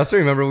 And I also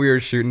remember we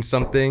were shooting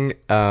something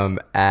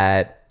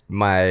at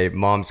my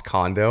mom's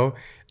condo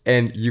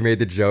and you made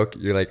the joke.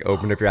 You're like,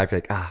 opened up your app,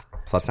 you're like,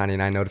 plus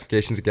 99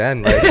 notifications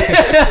again. Like,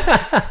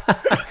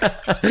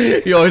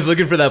 you're always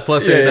looking for that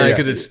plus 99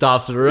 because it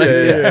stops it right.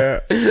 Yeah.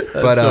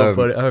 That's so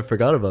funny. I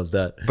forgot about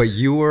that. But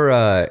you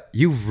were,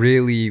 you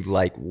really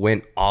like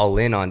went all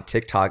in on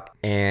TikTok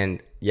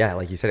and yeah,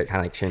 like you said, it kind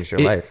of like changed your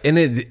life. And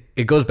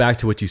it goes back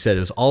to what you said. It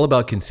was all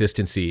about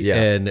consistency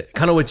and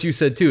kind of what you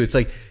said too. It's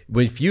like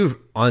if you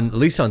at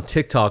least on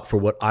TikTok, for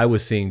what I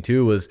was seeing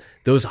too, was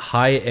those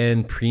high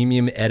end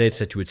premium edits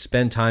that you would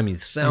spend time, you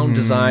sound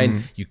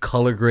design, you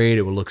color grade,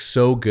 it would look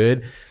so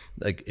good.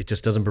 Like it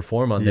just doesn't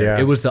perform on there. Yeah.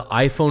 It was the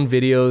iPhone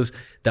videos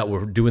that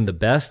were doing the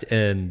best,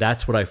 and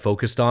that's what I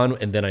focused on.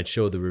 And then I'd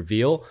show the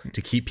reveal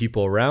to keep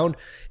people around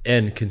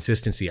and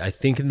consistency. I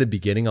think in the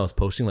beginning I was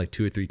posting like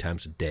 2 or 3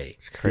 times a day,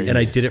 and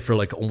I did it for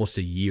like almost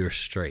a year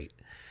straight.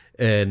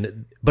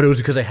 But it was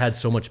because I had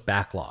so much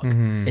backlog,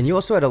 and you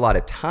also had a lot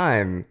of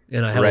time,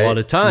 and I had a lot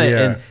of time.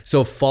 Yeah. And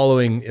so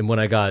following, and when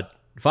I got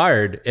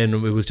fired, and it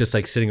was just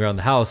like sitting around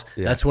the house,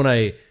 that's when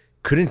I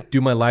couldn't do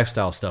my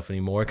lifestyle stuff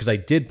anymore because I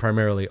did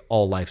primarily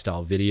all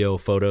lifestyle video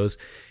photos.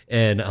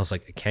 And I was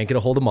like, I can't get a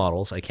hold of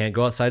models. I can't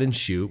go outside and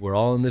shoot. We're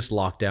all in this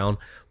lockdown.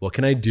 What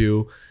can I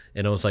do?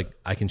 And I was like,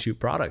 I can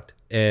shoot product.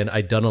 And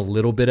I'd done a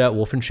little bit at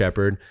Wolf and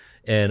Shepherd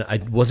and I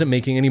wasn't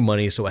making any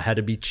money. So it had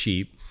to be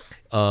cheap.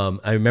 I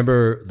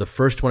remember the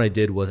first one I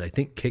did was, I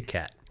think, Kit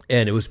Kat.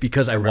 And it was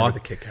because I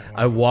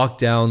walked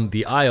down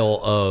the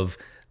aisle of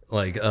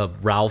like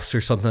Ralph's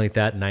or something like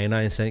that,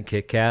 99-cent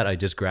Kit Kat. I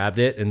just grabbed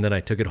it and then I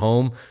took it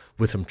home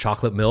with some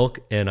chocolate milk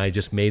and I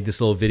just made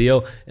this little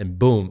video and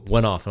boom,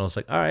 went off. And I was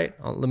like, all right,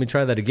 let me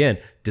try that again.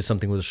 Did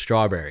something with a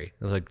strawberry.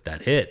 I was like,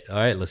 that hit. All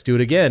right, let's do it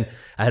again.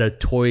 I had a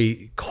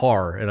toy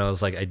car and I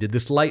was like, I did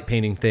this light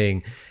painting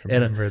thing.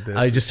 And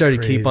I just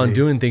started to keep on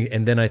doing things.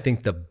 And then I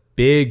think the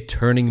big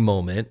turning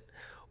moment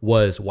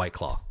was White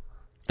Claw.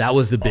 That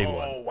was the big one.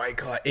 Oh, White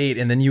Claw 8.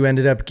 And then you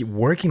ended up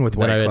working with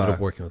White Claw. Then I ended up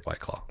working with White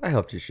Claw. I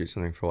helped you shoot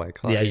something for White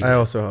Claw. Yeah, I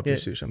also helped you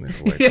shoot something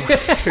for White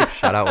Claw.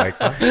 Shout out White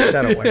Claw.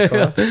 Shout out White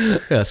Claw.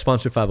 Yeah,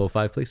 sponsor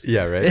 505, please.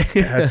 Yeah, right.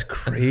 That's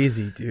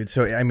crazy, dude.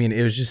 So, I mean,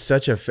 it was just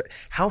such a...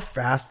 How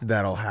fast did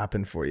that all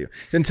happen for you?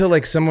 Until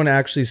like someone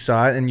actually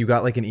saw it and you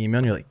got like an email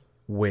and you're like,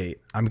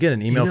 wait, I'm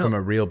getting an email from a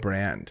real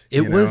brand.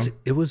 It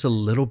was a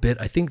little bit...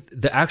 I think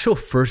the actual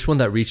first one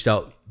that reached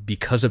out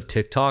because of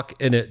TikTok,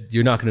 and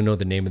you're not going to know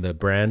the name of the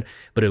brand,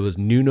 but it was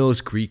Nuno's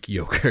Greek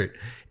yogurt.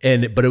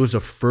 But it was the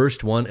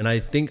first one. And I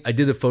think I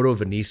did a photo of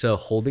Anissa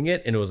holding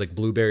it and it was like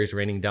blueberries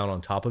raining down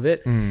on top of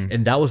it.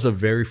 And that was the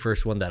very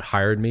first one that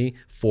hired me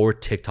for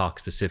TikTok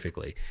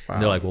specifically. Wow.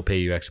 And they're like, we'll pay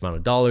you X amount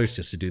of dollars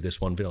just to do this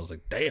one video. I was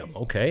like, damn,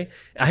 okay.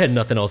 I had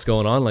nothing else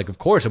going on. Like, of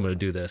course I'm going to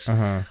do this.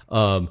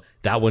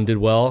 That one did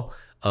well.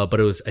 But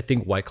it was, I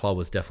think White Claw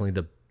was definitely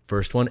the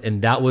first one.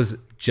 And that was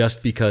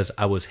just because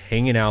I was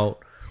hanging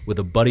out with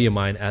a buddy of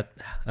mine at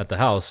the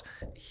house.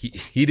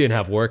 He didn't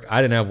have work.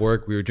 I didn't have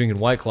work. We were drinking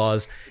White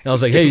Claws. And I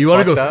was like, hey, you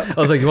want to go? I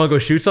was like, you want to go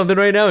shoot something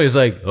right now? He's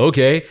like,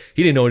 okay.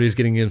 He didn't know what he was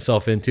getting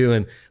himself into.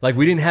 And like,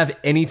 we didn't have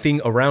anything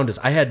around us.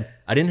 I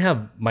didn't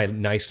have my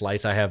nice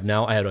lights I have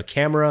now. I had a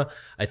camera.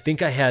 I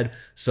think I had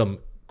some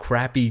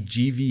crappy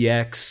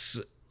GVX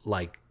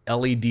like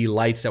LED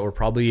lights that were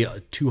probably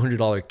a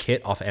 $200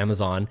 kit off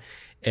Amazon.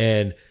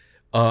 And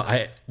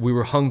we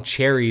were hung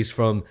cherries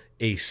from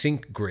a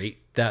sink grate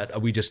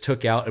that we just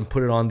took out and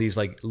put it on these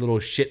like little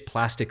shit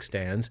plastic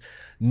stands.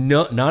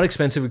 No, not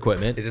expensive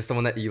equipment. Is this the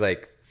one that you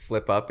like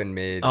flip up and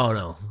made? Oh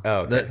no. Oh,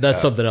 okay.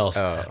 That's something else.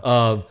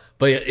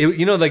 But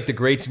you know, like the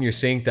grates in your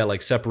sink that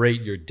like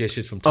separate your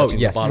dishes from touching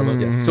the bottom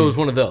of it. So it was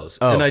one of those.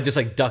 And I just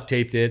like duct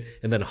taped it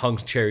and then hung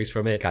cherries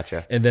from it.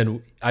 Gotcha. And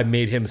then I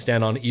made him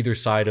stand on either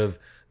side of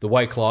the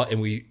White Claw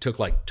and we took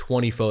like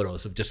 20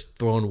 photos of just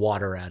throwing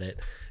water at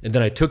it. And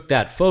then I took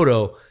that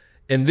photo,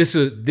 and this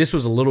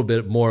was a little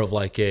bit more of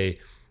like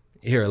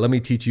here, let me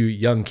teach you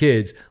young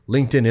kids,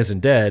 LinkedIn isn't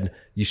dead.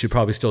 You should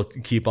probably still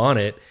keep on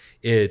it.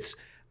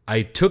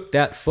 I took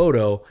that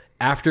photo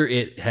after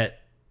it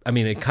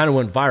kind of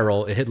went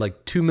viral. It hit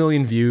like 2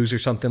 million views or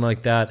something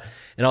like that.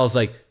 And I was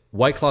like,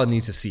 White Claw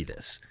needs to see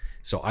this.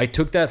 So I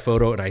took that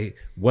photo and I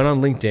went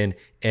on LinkedIn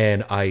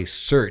and I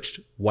searched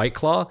White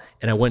Claw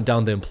and I went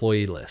down the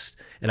employee list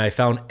and I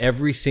found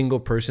every single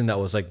person that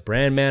was like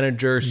brand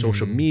manager,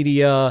 social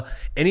media,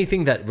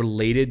 anything that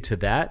related to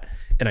that.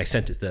 And I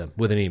sent it to them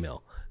with an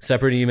email,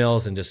 separate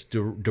emails, and just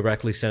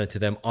directly sent it to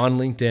them on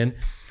LinkedIn.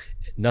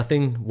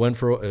 Nothing went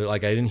for,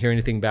 like, I didn't hear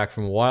anything back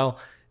from a while.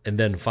 And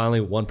then finally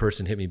one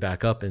person hit me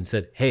back up and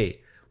said,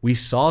 hey, we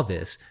saw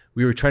this.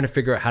 We were trying to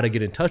figure out how to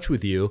get in touch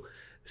with you.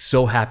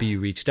 So happy you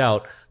reached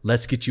out.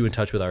 Let's get you in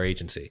touch with our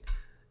agency.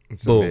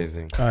 It's Boom.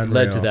 amazing.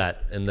 Led to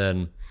that. And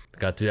then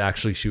got to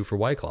actually shoot for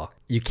White Claw.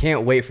 You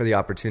can't wait for the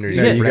opportunity.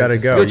 Yeah, you got to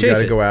go. You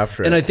got to go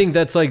after it. And I think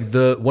that's like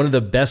one of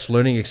the best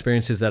learning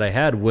experiences that I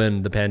had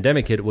when the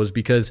pandemic hit was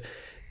because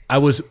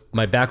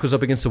my back was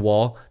up against the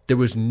wall. There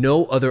was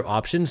no other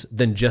options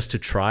than just to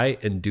try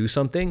and do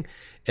something.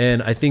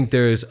 And I think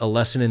there's a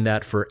lesson in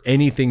that for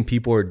anything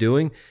people are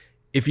doing.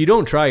 If you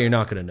don't try, you're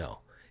not going to know.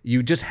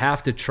 You just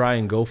have to try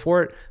and go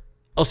for it.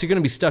 Else you're going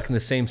to be stuck in the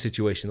same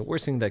situation. The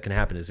worst thing that can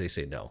happen is they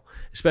say no.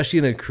 Especially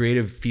in a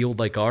creative field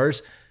like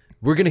ours,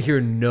 we're going to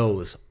hear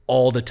no's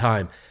all the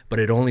time, but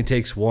it only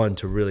takes one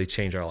to really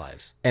change our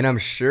lives. And I'm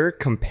sure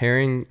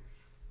comparing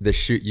the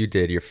shoot you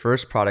did, your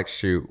first product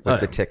shoot with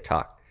the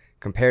TikTok,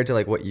 compared to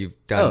like what you've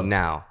done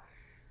now,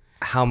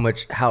 how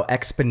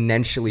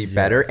exponentially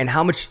better and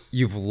how much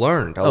you've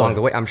learned along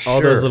the way. I'm sure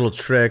all those little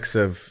tricks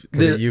of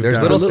there's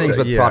little things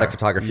with product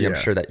photography. I'm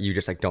sure that you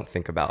just like don't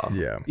think about.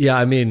 Yeah.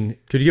 I mean,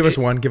 could you give us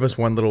one? Give us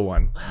one little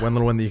one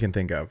that you can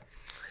think of.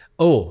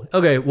 Oh,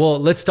 okay. Well,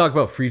 let's talk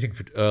about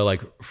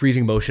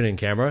freezing motion in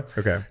camera.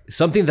 Okay.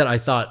 Something that I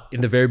thought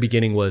in the very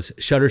beginning was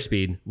shutter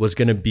speed was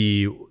going to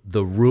be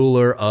the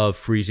ruler of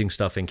freezing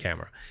stuff in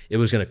camera. It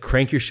was going to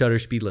crank your shutter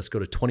speed. Let's go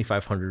to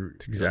 2,500.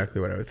 That's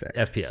exactly what I would think.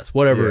 FPS,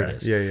 whatever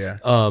it is. Yeah.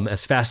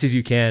 As fast as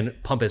you can,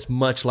 pump as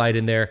much light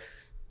in there.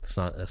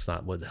 That's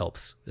not what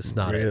helps. It's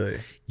not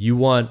really. You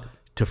want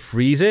to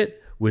freeze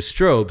it with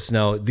strobes.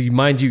 Now,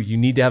 mind you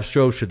need to have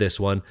strobes for this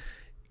one.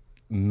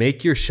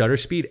 Make your shutter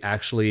speed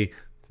actually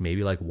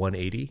maybe like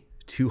 180,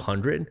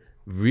 200,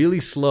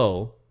 really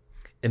slow.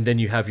 And then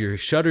you have your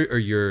shutter or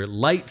your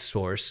light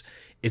source.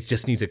 It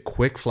just needs a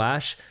quick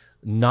flash,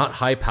 not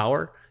high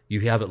power.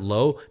 You have it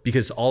low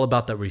because it's all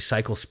about that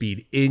recycle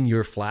speed in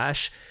your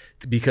flash,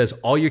 because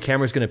all your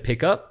camera is going to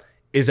pick up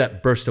is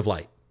that burst of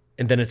light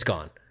and then it's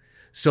gone.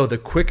 So the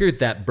quicker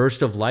that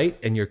burst of light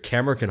and your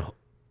camera can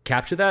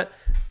capture that,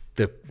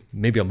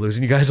 maybe I'm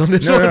losing you guys on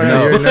this one.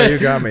 No, you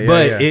got me.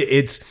 But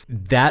it's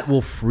that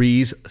will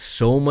freeze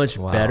so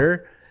much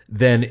better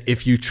than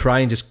if you try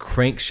and just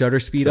crank shutter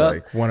speed up.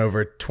 Like 1/2500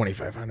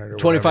 or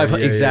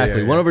 2500,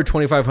 exactly.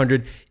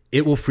 1/2500,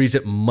 it will freeze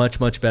it much,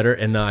 much better.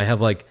 And I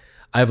have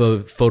a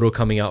photo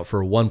coming out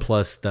for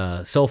OnePlus,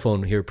 the cell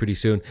phone here pretty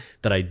soon,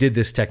 that I did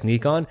this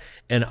technique on.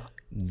 And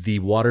the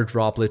water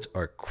droplets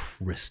are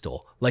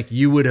crystal. Like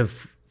you would have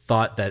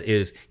thought that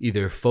is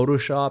either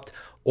photoshopped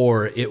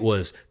or it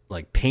was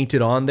like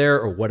painted on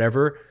there or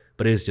whatever,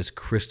 but it is just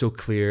crystal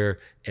clear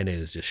and it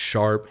is just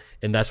sharp.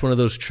 And that's one of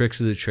those tricks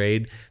of the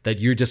trade that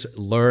you just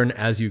learn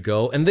as you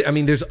go. And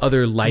there's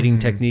other lighting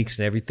techniques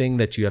and everything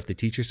that you have to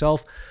teach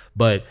yourself,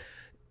 but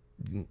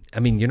you're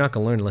not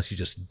going to learn unless you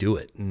just do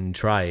it and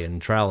try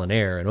and trial and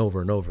error and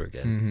over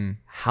again.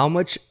 How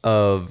much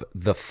of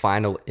the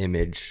final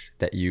image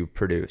that you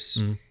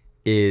produce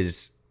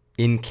is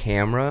in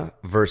camera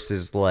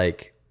versus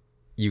like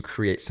you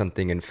create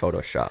something in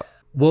Photoshop?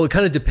 Well, it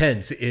kind of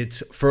depends.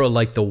 It's for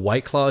like the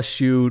White Claw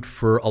shoot,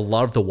 for a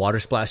lot of the water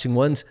splashing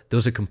ones,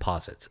 those are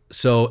composites.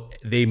 So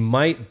they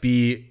might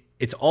be,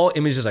 it's all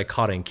images I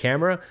caught in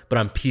camera, but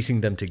I'm piecing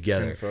them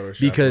together.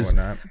 Because,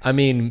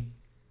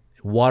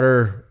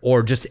 water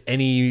or just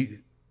any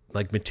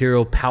like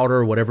material,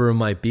 powder, whatever it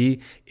might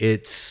be,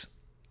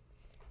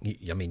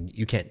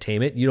 you can't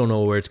tame it. You don't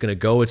know where it's going to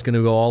go. It's going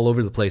to go all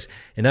over the place.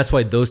 And that's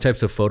why those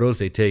types of photos,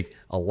 they take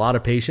a lot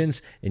of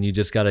patience, and you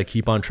just got to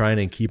keep on trying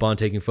and keep on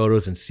taking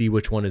photos and see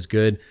which one is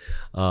good.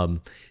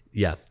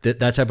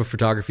 That type of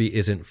photography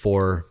isn't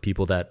for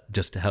people that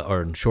just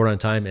are short on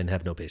time and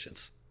have no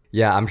patience.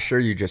 Yeah, I'm sure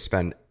you just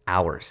spend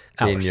hours.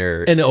 In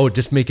your... And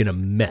just making a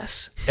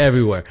mess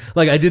everywhere.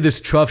 Like I did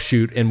this truff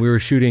shoot and we were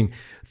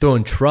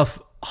throwing truff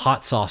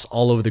hot sauce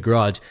all over the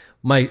garage.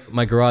 My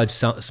garage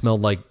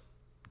smelled like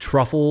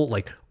truffle,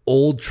 like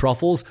old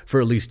truffles for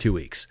at least 2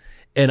 weeks.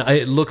 And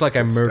it looked like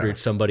I murdered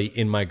somebody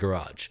in my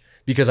garage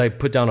because I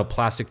put down a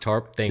plastic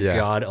tarp. Thank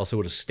God. Else it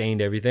would have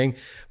stained everything.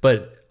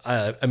 But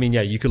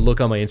you could look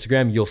on my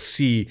Instagram. You'll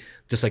see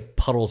just like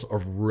puddles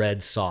of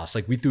red sauce.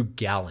 Like we threw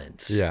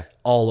gallons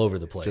all over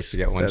the place. Just to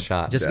get one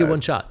shot. Just to get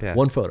one shot. Yeah.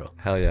 One photo.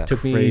 Hell yeah.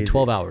 Took me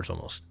 12 hours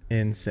almost.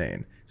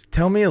 Insane. So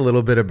tell me a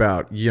little bit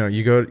about,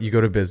 you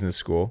go to business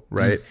school,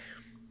 right?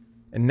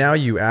 And now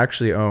you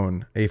actually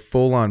own a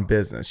full-on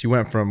business. You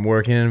went from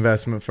working in an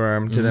investment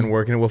firm to then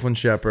working at Wolf &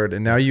 Shepard,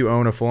 and now you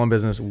own a full-on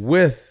business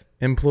with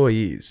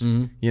employees.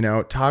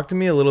 Talk to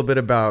me a little bit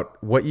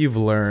about what you've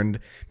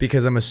learned,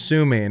 because I'm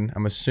assuming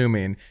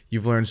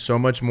you've learned so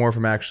much more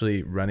from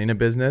actually running a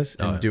business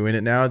and doing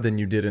it now than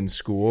you did in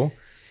school.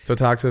 So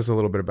talk to us a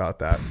little bit about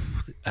that.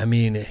 I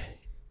mean,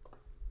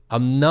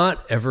 I'm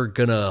not ever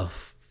gonna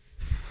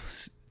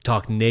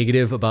talk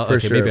negative about. For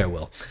okay, sure. maybe I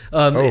will.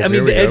 I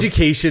mean, the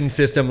education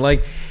system,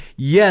 like,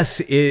 yes,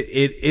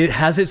 it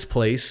has its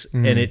place,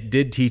 and it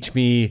did teach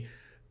me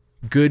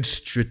good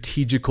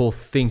strategical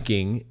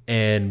thinking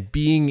and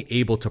being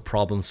able to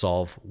problem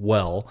solve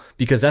well,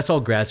 because that's all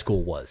grad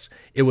school was.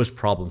 It was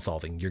problem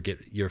solving.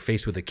 You're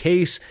faced with a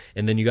case,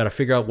 and then you got to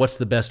figure out what's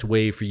the best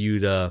way for you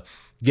to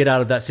get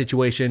out of that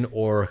situation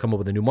or come up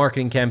with a new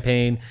marketing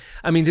campaign.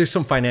 I mean, there's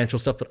some financial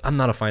stuff, but I'm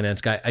not a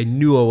finance guy. I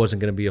knew I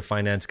wasn't going to be a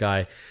finance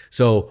guy.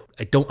 So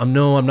I'm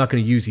not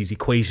going to use these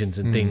equations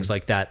and things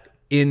like that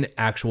in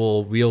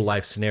actual real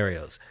life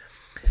scenarios.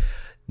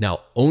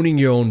 Now, owning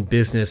your own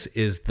business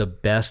is the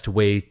best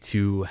way to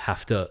you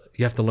have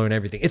to learn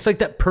everything. It's like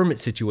that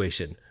permit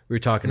situation we were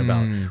talking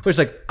about, where it's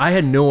like, I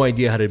had no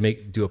idea how to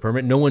do a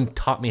permit. No one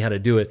taught me how to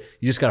do it.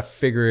 You just got to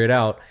figure it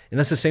out. And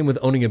that's the same with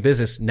owning a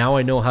business. Now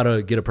I know how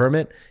to get a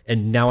permit,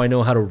 and now I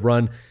know how to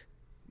run,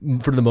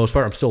 for the most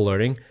part, I'm still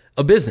learning,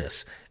 a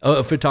business,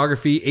 a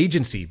photography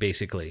agency,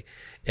 basically.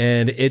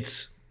 And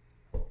it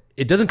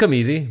doesn't come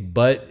easy,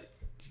 but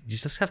you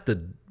just have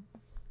to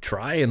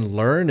try and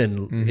learn,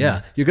 and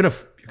you're gonna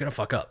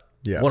fuck up.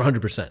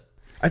 100%.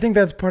 I think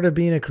that's part of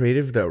being a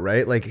creative, though,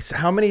 right? Like,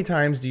 how many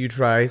times do you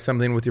try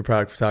something with your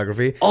product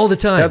photography? All the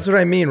time. That's what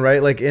I mean,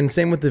 right? Like, and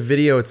same with the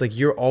video. It's like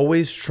you're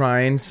always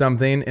trying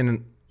something,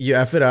 and you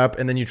F it up,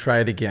 and then you try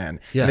it again.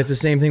 Yeah. And it's the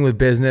same thing with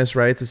business,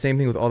 right? It's the same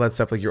thing with all that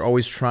stuff. Like, you're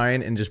always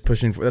trying and just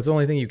pushing for. That's the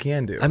only thing you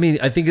can do. I mean,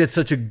 I think that's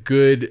such a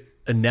good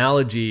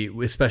analogy,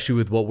 especially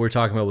with what we're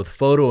talking about with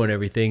photo and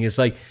everything. It's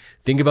like,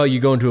 think about you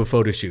going to a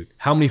photo shoot.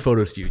 How many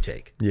photos do you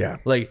take? Yeah.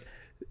 Like,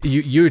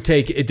 you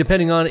take it,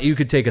 depending on it, you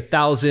could take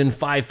 1,000,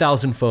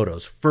 5,000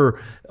 photos for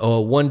a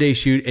 1-day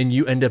shoot, and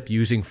you end up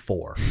using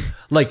 4.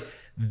 Like,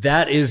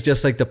 that is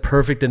just like the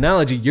perfect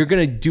analogy. You're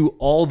going to do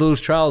all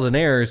those trials and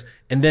errors,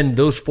 and then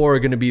those 4 are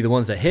going to be the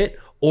ones that hit,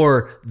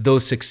 or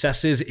those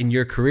successes in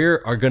your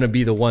career are going to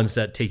be the ones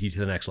that take you to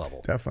the next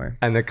level. Definitely.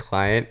 And the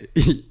client,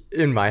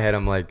 in my head,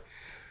 I'm like,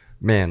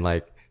 man,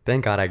 like,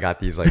 thank God I got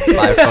these like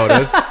 5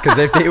 photos, because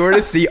if they were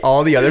to see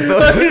all the other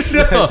photos,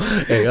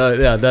 hey,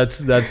 yeah, that's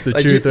the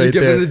like truth you right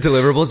give there. them the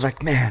deliverables,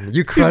 like, man,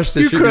 you crushed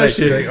the You shoot. crushed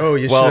Like, it. Like, oh,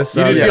 you Well,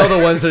 should have You saw just that. see all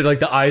the ones that like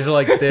the eyes are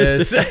like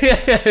this,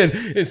 and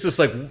it's just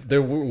like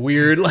they're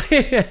weird like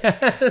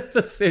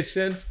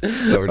positions.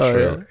 So Oh,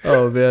 true. yeah.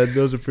 Oh man,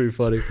 those are pretty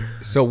funny.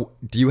 So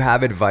do you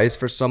have advice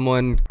for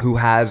someone who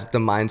has the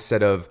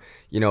mindset of,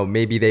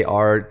 maybe they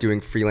are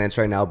doing freelance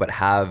right now, but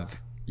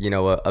have,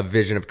 a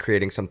vision of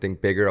creating something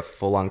bigger, a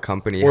full-on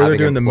company, Or they're having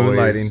doing the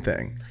employees? moonlighting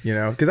thing,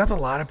 because that's a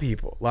lot of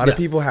people. A lot of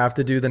people have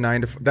to do the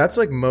 9 to 5. That's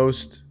like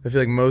I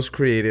feel like most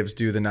creatives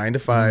do the 9 to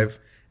 5,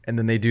 and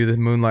then they do the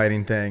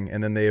moonlighting thing,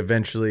 and then they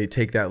eventually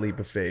take that leap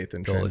of faith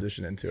and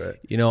transition into it.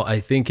 I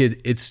think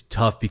it's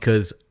tough,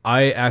 because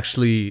I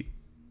actually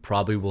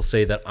probably will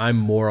say that I'm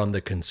more on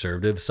the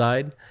conservative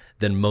side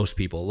than most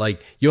people.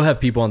 Like, you'll have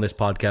people on this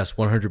podcast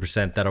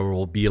 100% that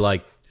will be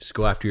like, just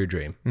go after your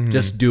dream.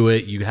 Just do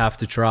it. You have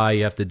to try.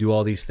 You have to do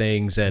all these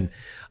things. And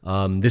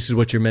this is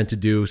what you're meant to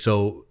do.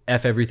 So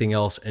F everything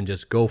else and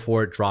just go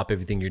for it. Drop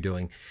everything you're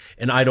doing.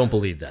 And I don't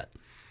believe that.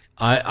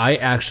 I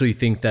actually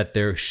think that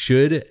there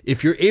should,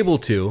 if you're able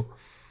to,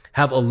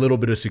 have a little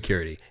bit of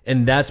security.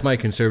 And that's my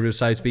conservative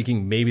side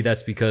speaking. Maybe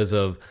that's because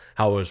of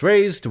how I was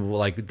raised.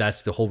 Like,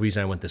 that's the whole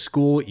reason I went to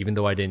school, even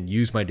though I didn't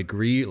use my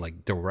degree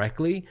like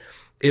directly.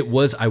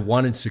 I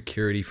wanted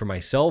security for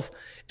myself,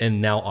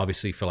 and now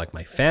obviously for like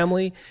my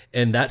family.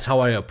 And that's how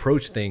I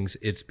approach things.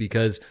 It's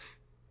because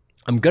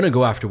I'm going to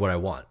go after what I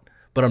want,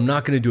 but I'm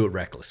not going to do it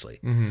recklessly.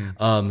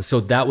 So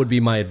that would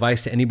be my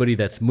advice to anybody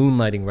that's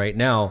moonlighting right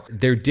now.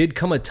 There did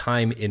come a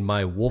time in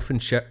my Wolf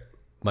and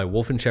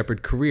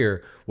Shepherd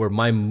career where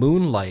my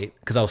moonlight,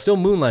 because I was still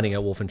moonlighting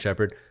at Wolf and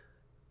Shepherd,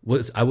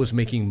 I was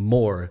making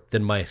more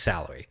than my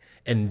salary.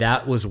 And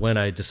that was when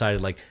I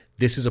decided, like,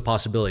 this is a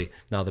possibility.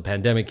 Now, the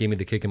pandemic gave me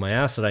the kick in my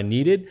ass that I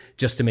needed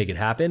just to make it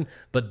happen.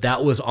 But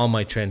that was on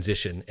my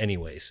transition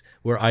anyways,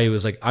 where I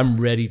was like, I'm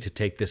ready to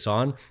take this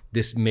on.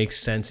 This makes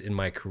sense in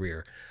my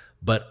career.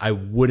 But I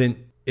wouldn't,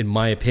 in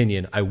my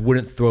opinion, I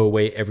wouldn't throw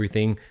away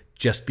everything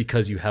just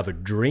because you have a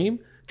dream.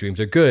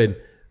 Dreams are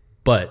good,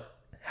 but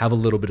have a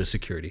little bit of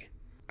security.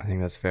 I think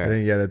that's fair. I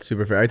think, that's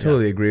super fair. I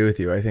totally agree with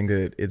you. I think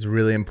that it's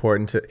really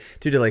important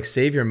to like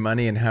save your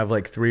money and have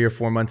like 3 or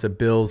 4 months of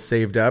bills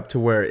saved up, to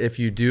where if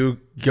you do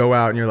go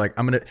out and you're like,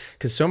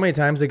 because so many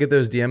times I get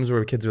those DMs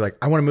where kids are like,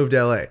 I want to move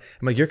to LA. I'm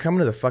like, you're coming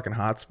to the fucking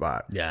hot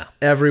spot. Yeah.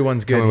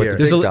 Everyone's good Coming with here.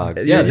 the big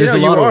dogs. Yeah, there's a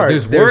lot of,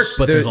 there's work,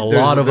 but there's a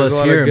lot of us a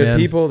lot here, of good man.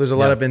 people. There's a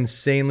lot of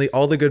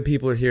all the good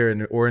people are here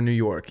in New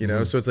York,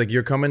 So it's like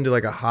you're coming to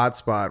like a hot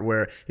spot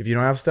where if you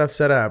don't have stuff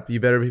set up,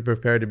 you better be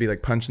prepared to be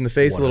like punched in the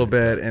face a little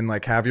bit and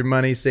like have your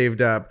money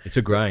saved up. It's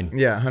a grind.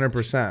 Yeah,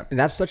 100%. And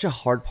that's such a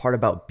hard part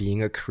about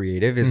being a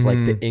creative is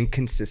like the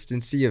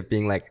inconsistency of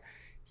being like,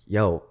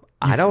 yo,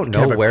 I don't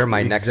know where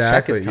my next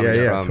check is coming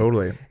from. Yeah,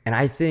 totally. And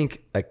I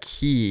think a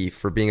key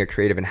for being a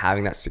creative and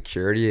having that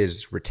security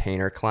is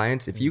retainer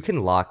clients. If you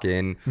can lock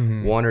in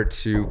one or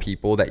two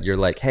people that you're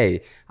like,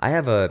 hey, I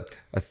have a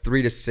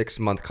 3 to 6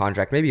 month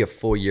contract, maybe a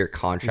full year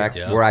contract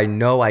where I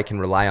know I can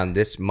rely on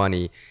this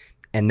money.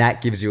 And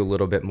that gives you a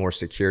little bit more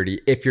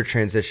security if you're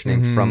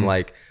transitioning from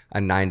like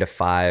a 9 to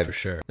 5. For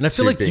sure. And I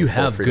feel like you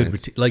have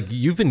good, like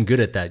you've been good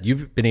at that.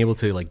 You've been able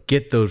to like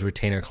get those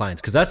retainer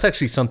clients. Cause that's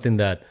actually something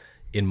that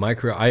in my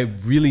career, I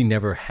really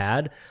never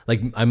had.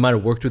 Like I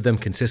might've worked with them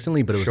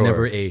consistently, but it was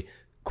never a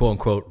quote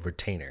unquote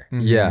retainer.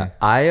 Yeah.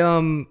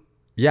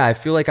 I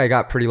feel like I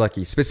got pretty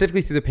lucky,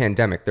 specifically through the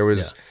pandemic.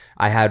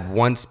 I had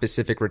one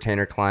specific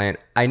retainer client.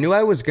 I knew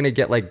I was going to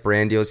get like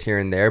brand deals here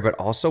and there, but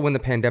also when the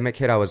pandemic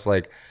hit, I was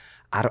like,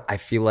 I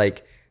feel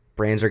like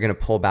brands are going to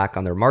pull back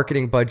on their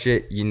marketing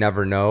budget. You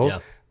never know. Yeah.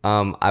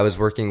 I was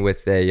working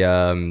with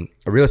a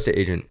real estate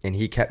agent, and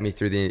he kept me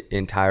through the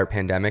entire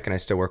pandemic, and I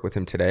still work with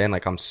him today. And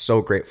like, I'm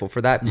so grateful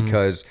for that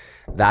because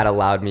that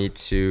allowed me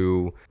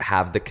to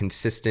have the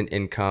consistent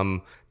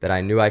income that I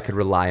knew I could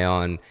rely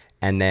on.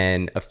 And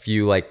then a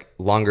few like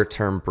longer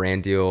term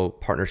brand deal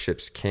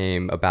partnerships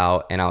came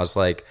about, and I was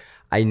like,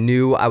 I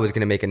knew I was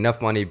going to make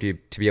enough money to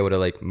be able to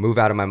like move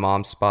out of my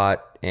mom's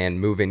spot and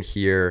move in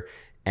here.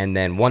 And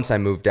then once I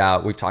moved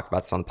out, we've talked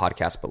about this on the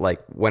podcast, but like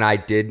when I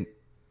did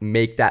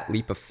make that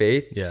leap of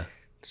faith,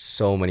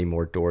 so many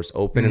more doors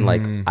open. And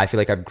like, I feel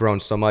like I've grown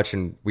so much,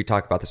 and we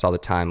talk about this all the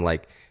time,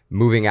 like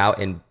moving out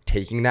and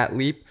taking that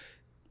leap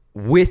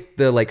with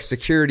the like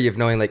security of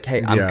knowing like,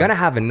 hey, I'm going to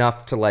have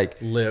enough to like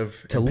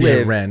live,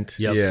 rent.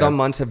 Yep. Yeah. Some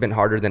months have been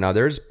harder than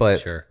others,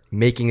 but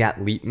making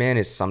that leap, man,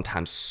 is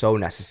sometimes so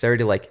necessary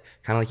to like,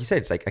 kind of like you said,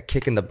 it's like a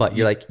kick in the butt.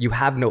 You're like, you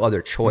have no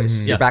other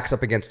choice. Your back's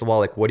up against the wall.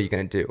 Like, what are you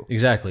going to do?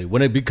 Exactly.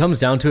 When it comes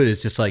down to it,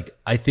 it's just like,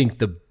 I think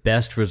the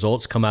best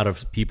results come out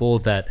of people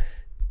that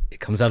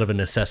it comes out of a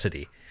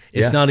necessity.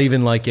 It's not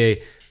even like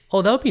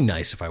oh, that would be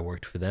nice if I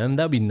worked for them.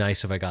 That would be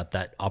nice if I got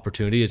that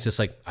opportunity. It's just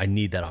like, I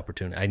need that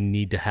opportunity. I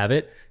need to have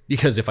it,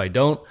 because if I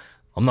don't,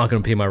 I'm not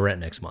going to pay my rent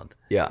next month.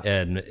 Yeah.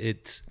 And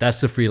that's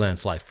the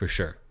freelance life for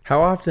sure.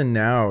 How often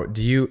now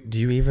do you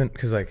even,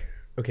 because like,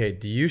 okay,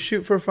 do you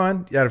shoot for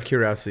fun? Out of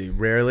curiosity,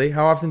 rarely.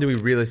 How often do we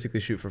realistically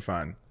shoot for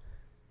fun?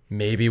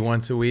 Maybe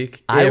once a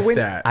week, I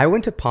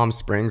went to Palm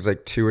Springs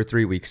like 2 or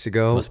 3 weeks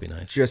ago. Must be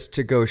nice. Just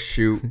to go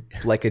shoot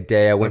like a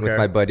day. I went with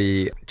my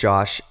buddy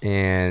Josh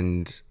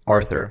and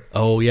Arthur.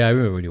 Oh yeah, I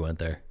remember when you went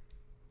there.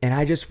 And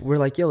we're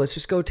like, yo, let's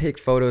just go take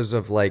photos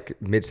of like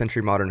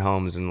mid-century modern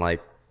homes and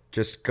like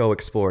just go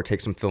explore,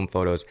 take some film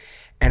photos.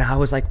 And I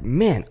was like,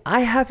 man, I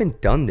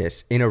haven't done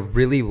this in a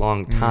really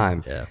long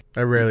time. Yeah.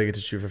 I rarely get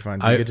to shoot for fun.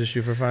 Do you get to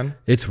shoot for fun?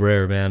 It's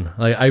rare, man.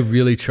 Like I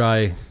really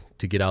try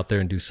to get out there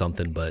and do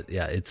something, but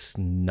yeah, it's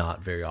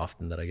not very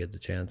often that I get the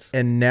chance.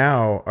 And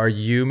now, are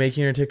you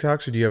making your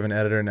TikToks, or do you have an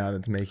editor now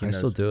that's making those? I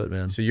still do it,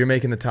 man. So you're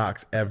making the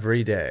talks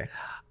every day.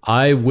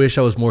 I wish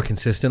I was more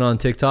consistent on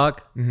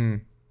TikTok.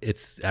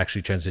 It's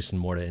actually transitioned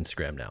more to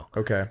Instagram now.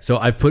 Okay. So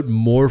I've put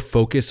more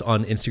focus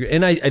on Instagram,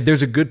 and I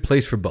there's a good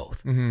place for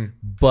both.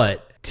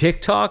 But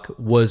TikTok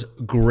was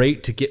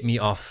great to get me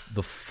off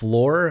the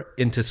floor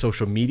into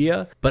social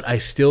media, but I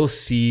still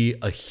see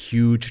a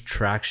huge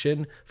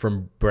traction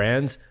from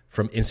brands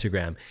from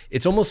Instagram.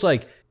 It's almost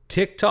like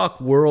TikTok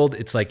world.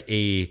 It's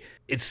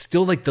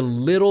still like the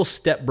little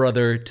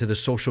stepbrother to the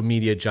social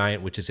media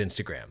giant, which is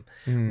Instagram,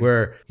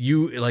 where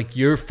you like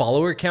your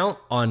follower count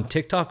on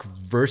TikTok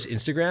versus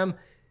Instagram.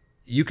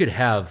 You could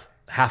have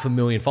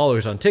 500,000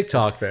 followers on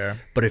TikTok. That's fair.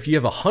 But if you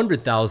have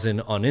 100,000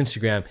 on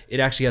Instagram, it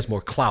actually has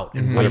more clout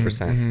and weight.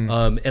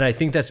 100%. And I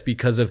think that's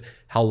because of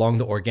how long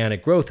the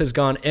organic growth has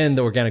gone, and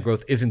the organic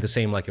growth isn't the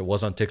same like it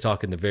was on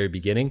TikTok in the very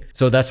beginning.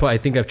 So that's why I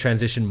think I've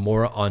transitioned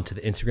more onto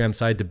the Instagram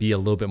side to be a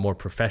little bit more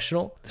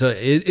professional. So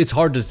it's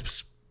hard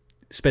to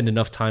spend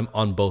enough time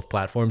on both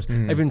platforms.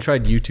 I've even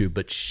tried YouTube,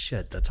 but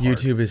shit, that's hard.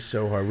 YouTube is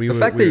so hard. The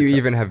fact that you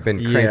even have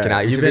been cranking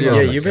out YouTube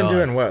videos. You've been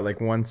doing what,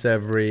 like once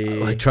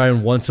every... I try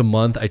once a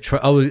month. I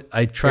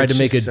tried to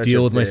make a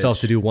deal with myself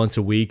to do once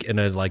a week, and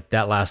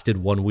that lasted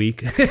 1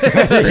 week.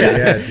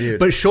 Yeah, dude.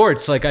 But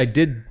shorts, like I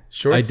did do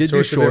shorts.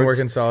 Have been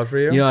working solid for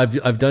you? You know,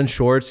 I've done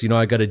shorts. You know,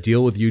 I got a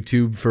deal with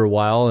YouTube for a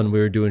while, and we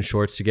were doing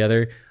shorts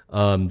together.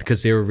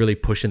 Because they were really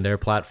pushing their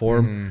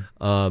platform.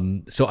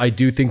 So I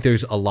do think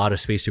there's a lot of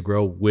space to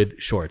grow with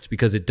shorts,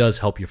 because it does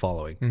help your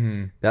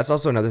following. That's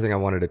also another thing I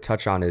wanted to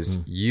touch on is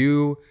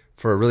you,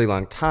 for a really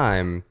long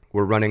time,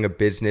 were running a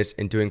business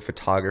and doing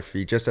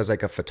photography just as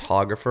like a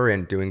photographer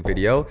and doing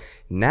video.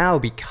 Now,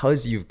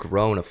 because you've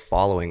grown a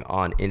following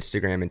on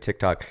Instagram and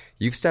TikTok,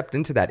 you've stepped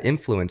into that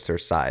influencer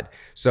side.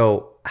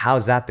 So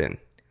how's that been?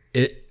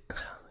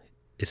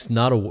 It's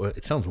not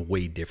it sounds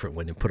way different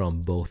when you put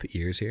on both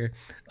ears here.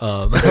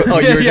 I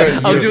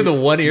was doing the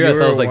one ear. I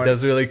thought I was like,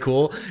 that's really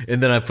cool.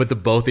 And then I put the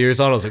both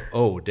ears on. I was like,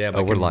 oh, damn,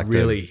 I can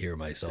really hear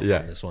myself on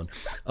this one.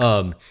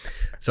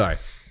 Sorry.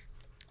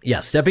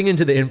 Yeah, stepping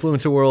into the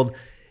influencer world,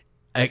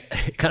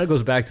 it kind of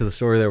goes back to the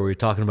story that we were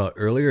talking about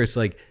earlier. It's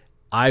like,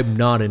 I'm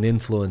not an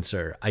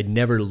influencer. I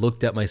never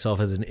looked at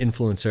myself as an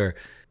influencer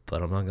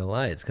but I'm not gonna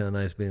lie, it's kind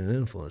of nice being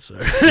an influencer.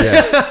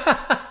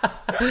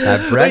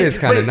 That bread is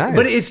kind of nice.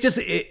 But it's just,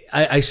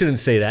 I shouldn't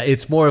say that.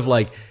 It's more of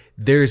like,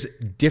 there's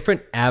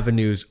different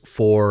avenues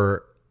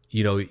for,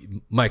 you know,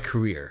 my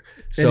career.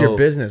 And your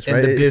business,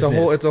 right? It's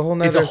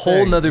a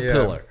whole nother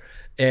pillar.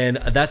 And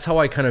that's how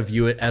I kind of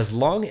view it. As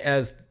long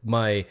as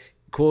my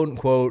quote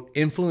unquote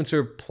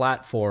influencer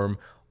platform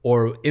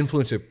or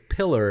influencer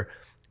pillar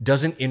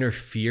doesn't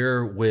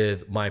interfere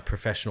with my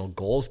professional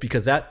goals,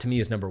 because that to me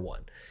is number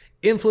one.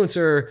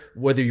 Influencer,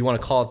 whether you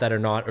want to call it that or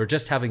not, or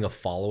just having a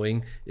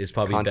following is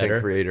probably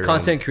better.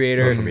 Content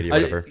creator, social media,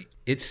 whatever.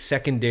 It's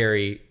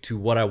secondary to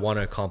what I want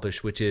to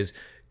accomplish, which is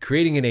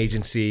creating an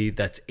agency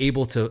that's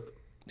able to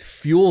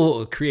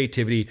fuel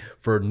creativity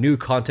for new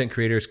content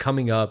creators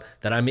coming up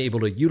that I'm able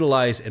to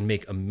utilize and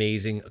make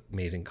amazing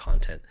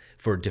content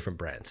for different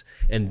brands.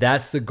 And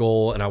that's the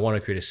goal. And I want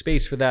to create a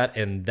space for that.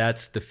 And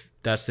that's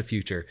the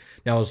future.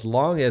 Now, as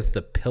long as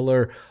the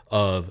pillar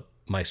of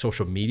my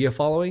social media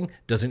following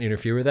doesn't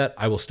interfere with that,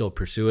 I will still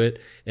pursue it.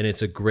 And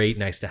it's a great,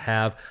 nice to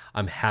have.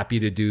 I'm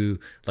happy to do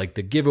like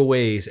the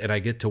giveaways, and I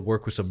get to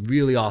work with some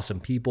really awesome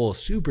people,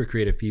 super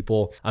creative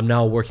people. I'm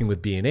now working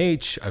with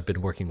B&H. I've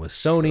been working with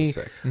Sony.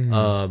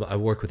 So I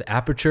work with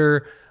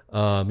Aperture.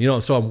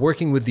 So I'm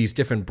working with these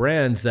different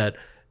brands that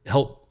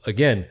help,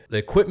 again, the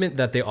equipment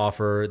that they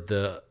offer,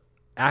 the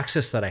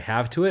access that I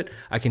have to it,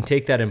 I can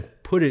take that and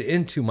put it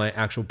into my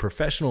actual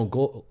professional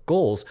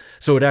goals.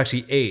 So it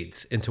actually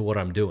aids into what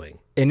I'm doing.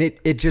 And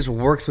it just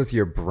works with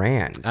your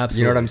brand. Absolutely.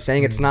 You know what I'm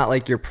saying? It's not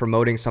like you're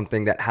promoting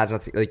something that has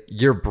nothing, like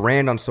your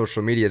brand on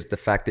social media is the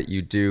fact that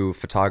you do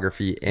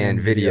photography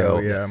and video.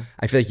 Yeah.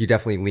 I feel like you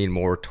definitely lean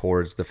more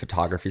towards the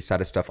photography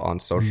side of stuff on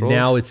social.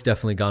 Now it's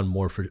definitely gone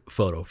more for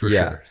photo, for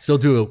sure. Still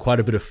do quite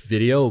a bit of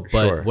video,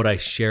 but what I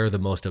share the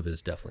most of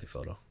is definitely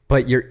photo.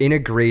 But you're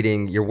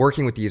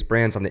working with these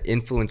brands on the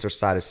influencer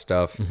side of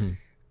stuff,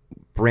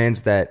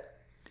 brands that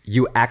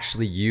you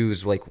actually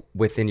use like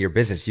within your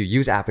business. You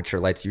use Aperture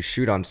lights, you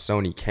shoot on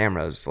Sony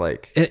cameras,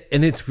 like,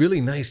 and it's really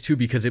nice too,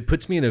 because it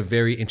puts me in a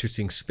very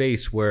interesting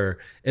space where,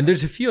 and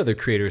there's a few other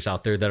creators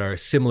out there that are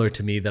similar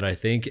to me that I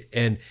think,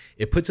 and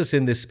it puts us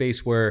in this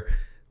space where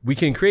we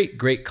can create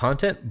great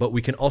content, but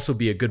we can also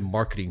be a good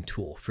marketing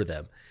tool for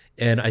them.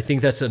 And I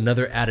think that's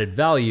another added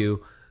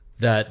value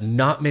that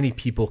not many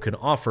people can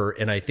offer.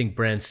 And I think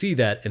brands see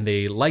that and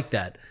they like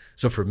that.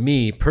 So for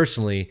me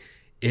personally,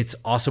 it's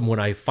awesome when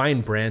I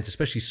find brands,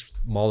 especially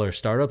smaller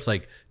startups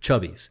like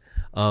Chubby's.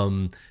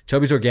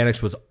 Chubby's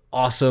Organics was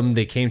awesome.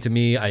 They came to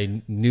me.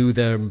 I knew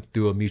them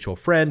through a mutual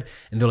friend,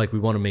 and they're like, we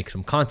want to make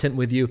some content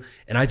with you.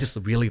 And I just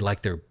really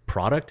like their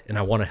product and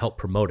I want to help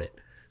promote it.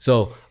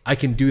 So I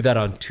can do that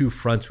on two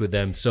fronts with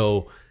them.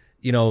 So,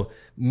 you know,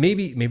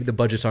 maybe the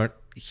budgets aren't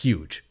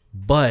huge,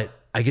 but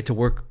I get to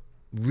work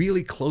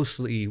really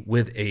closely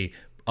with a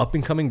up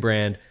and coming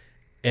brand,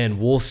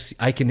 and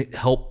I can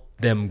help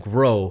them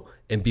grow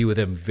and be with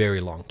them very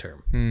long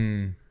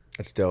term.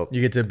 That's dope.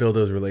 You get to build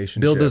those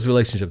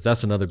relationships.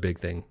 That's another big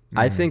thing.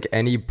 I think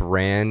any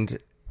brand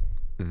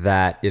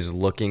that is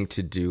looking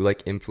to do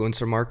like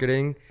influencer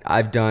marketing,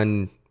 I've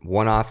done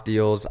one-off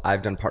deals,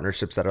 I've done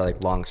partnerships that are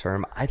like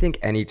long-term. I think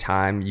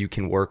anytime you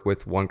can work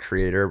with one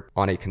creator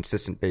on a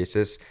consistent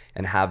basis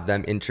and have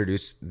them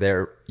introduce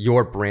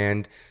your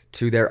brand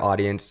to their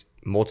audience,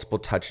 multiple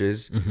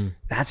touches,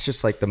 that's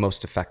just like the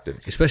most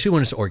effective. Especially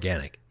when it's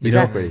organic.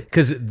 Exactly.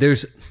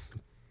 Because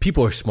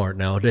people are smart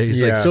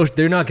nowadays. Yeah. Like,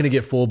 they're not going to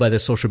get fooled by the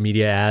social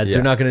media ads. Yeah.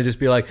 They're not going to just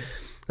be like,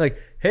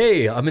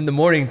 hey, I'm in the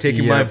morning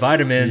taking my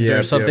vitamins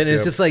or something.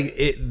 It's just like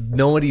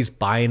nobody's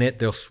buying it.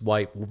 They'll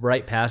swipe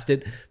right past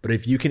it. But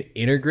if you can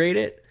integrate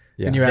it,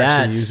 and you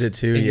actually use it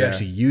too, and you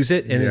actually use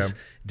it, and it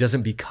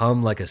doesn't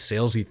become like a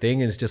salesy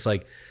thing, and it's just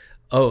like,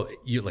 oh,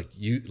 you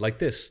like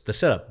this, the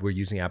setup. We're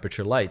using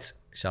Aperture lights.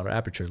 Shout out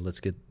Aperture. Let's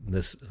get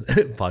this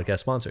podcast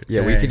sponsored.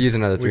 Yeah, we could use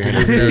another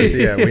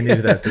 300. We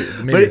need that.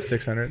 Maybe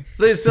 600.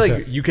 It's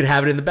like you could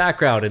have it in the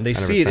background and they 100%.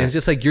 See it. And it's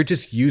just like you're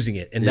just using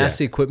it. And that's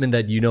the equipment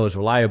that you know is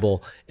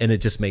reliable. And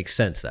it just makes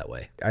sense that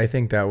way. I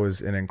think that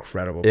was an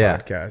incredible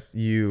podcast.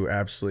 You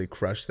absolutely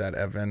crushed that,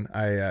 Evan.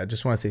 I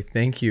just want to say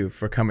thank you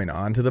for coming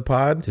on to the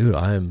pod. Dude,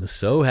 I am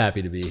so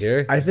happy to be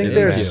here. I think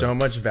there's so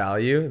much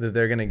value that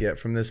they're going to get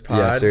from this pod.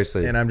 Yeah,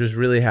 seriously. And I'm just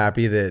really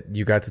happy that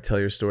you got to tell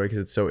your story because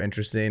it's so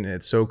interesting. And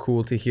it's so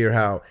cool to hear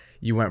how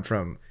you went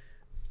from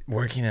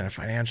working at a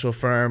financial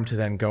firm to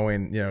then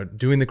going,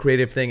 doing the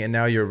creative thing, and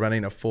now you're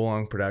running a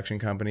full-on production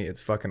company.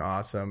 It's fucking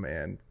awesome,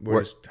 and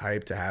we're just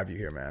hyped to have you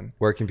here, man.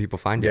 Where can people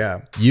find you?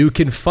 Yeah. You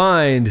can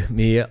find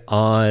me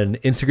on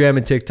Instagram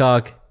and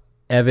TikTok,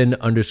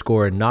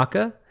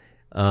 Evan_Naka.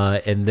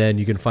 And then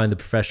you can find the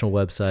professional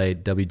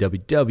website,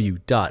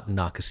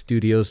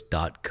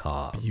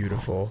 www.nakastudios.com.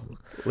 Beautiful.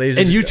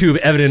 And YouTube,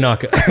 Evan and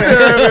Naka.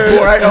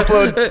 Where I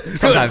upload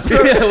sometimes.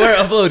 Where I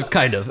upload,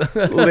 kind of.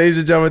 Ladies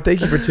and gentlemen,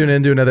 thank you for tuning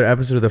in to another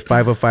episode of the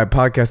 505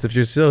 podcast. If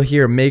you're still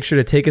here, make sure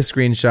to take a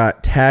screenshot,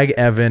 tag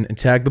Evan, and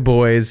tag the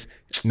boys,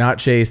 not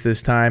Chase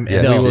this time.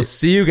 And we will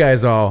see you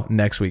guys all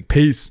next week.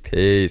 Peace.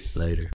 Peace. Later.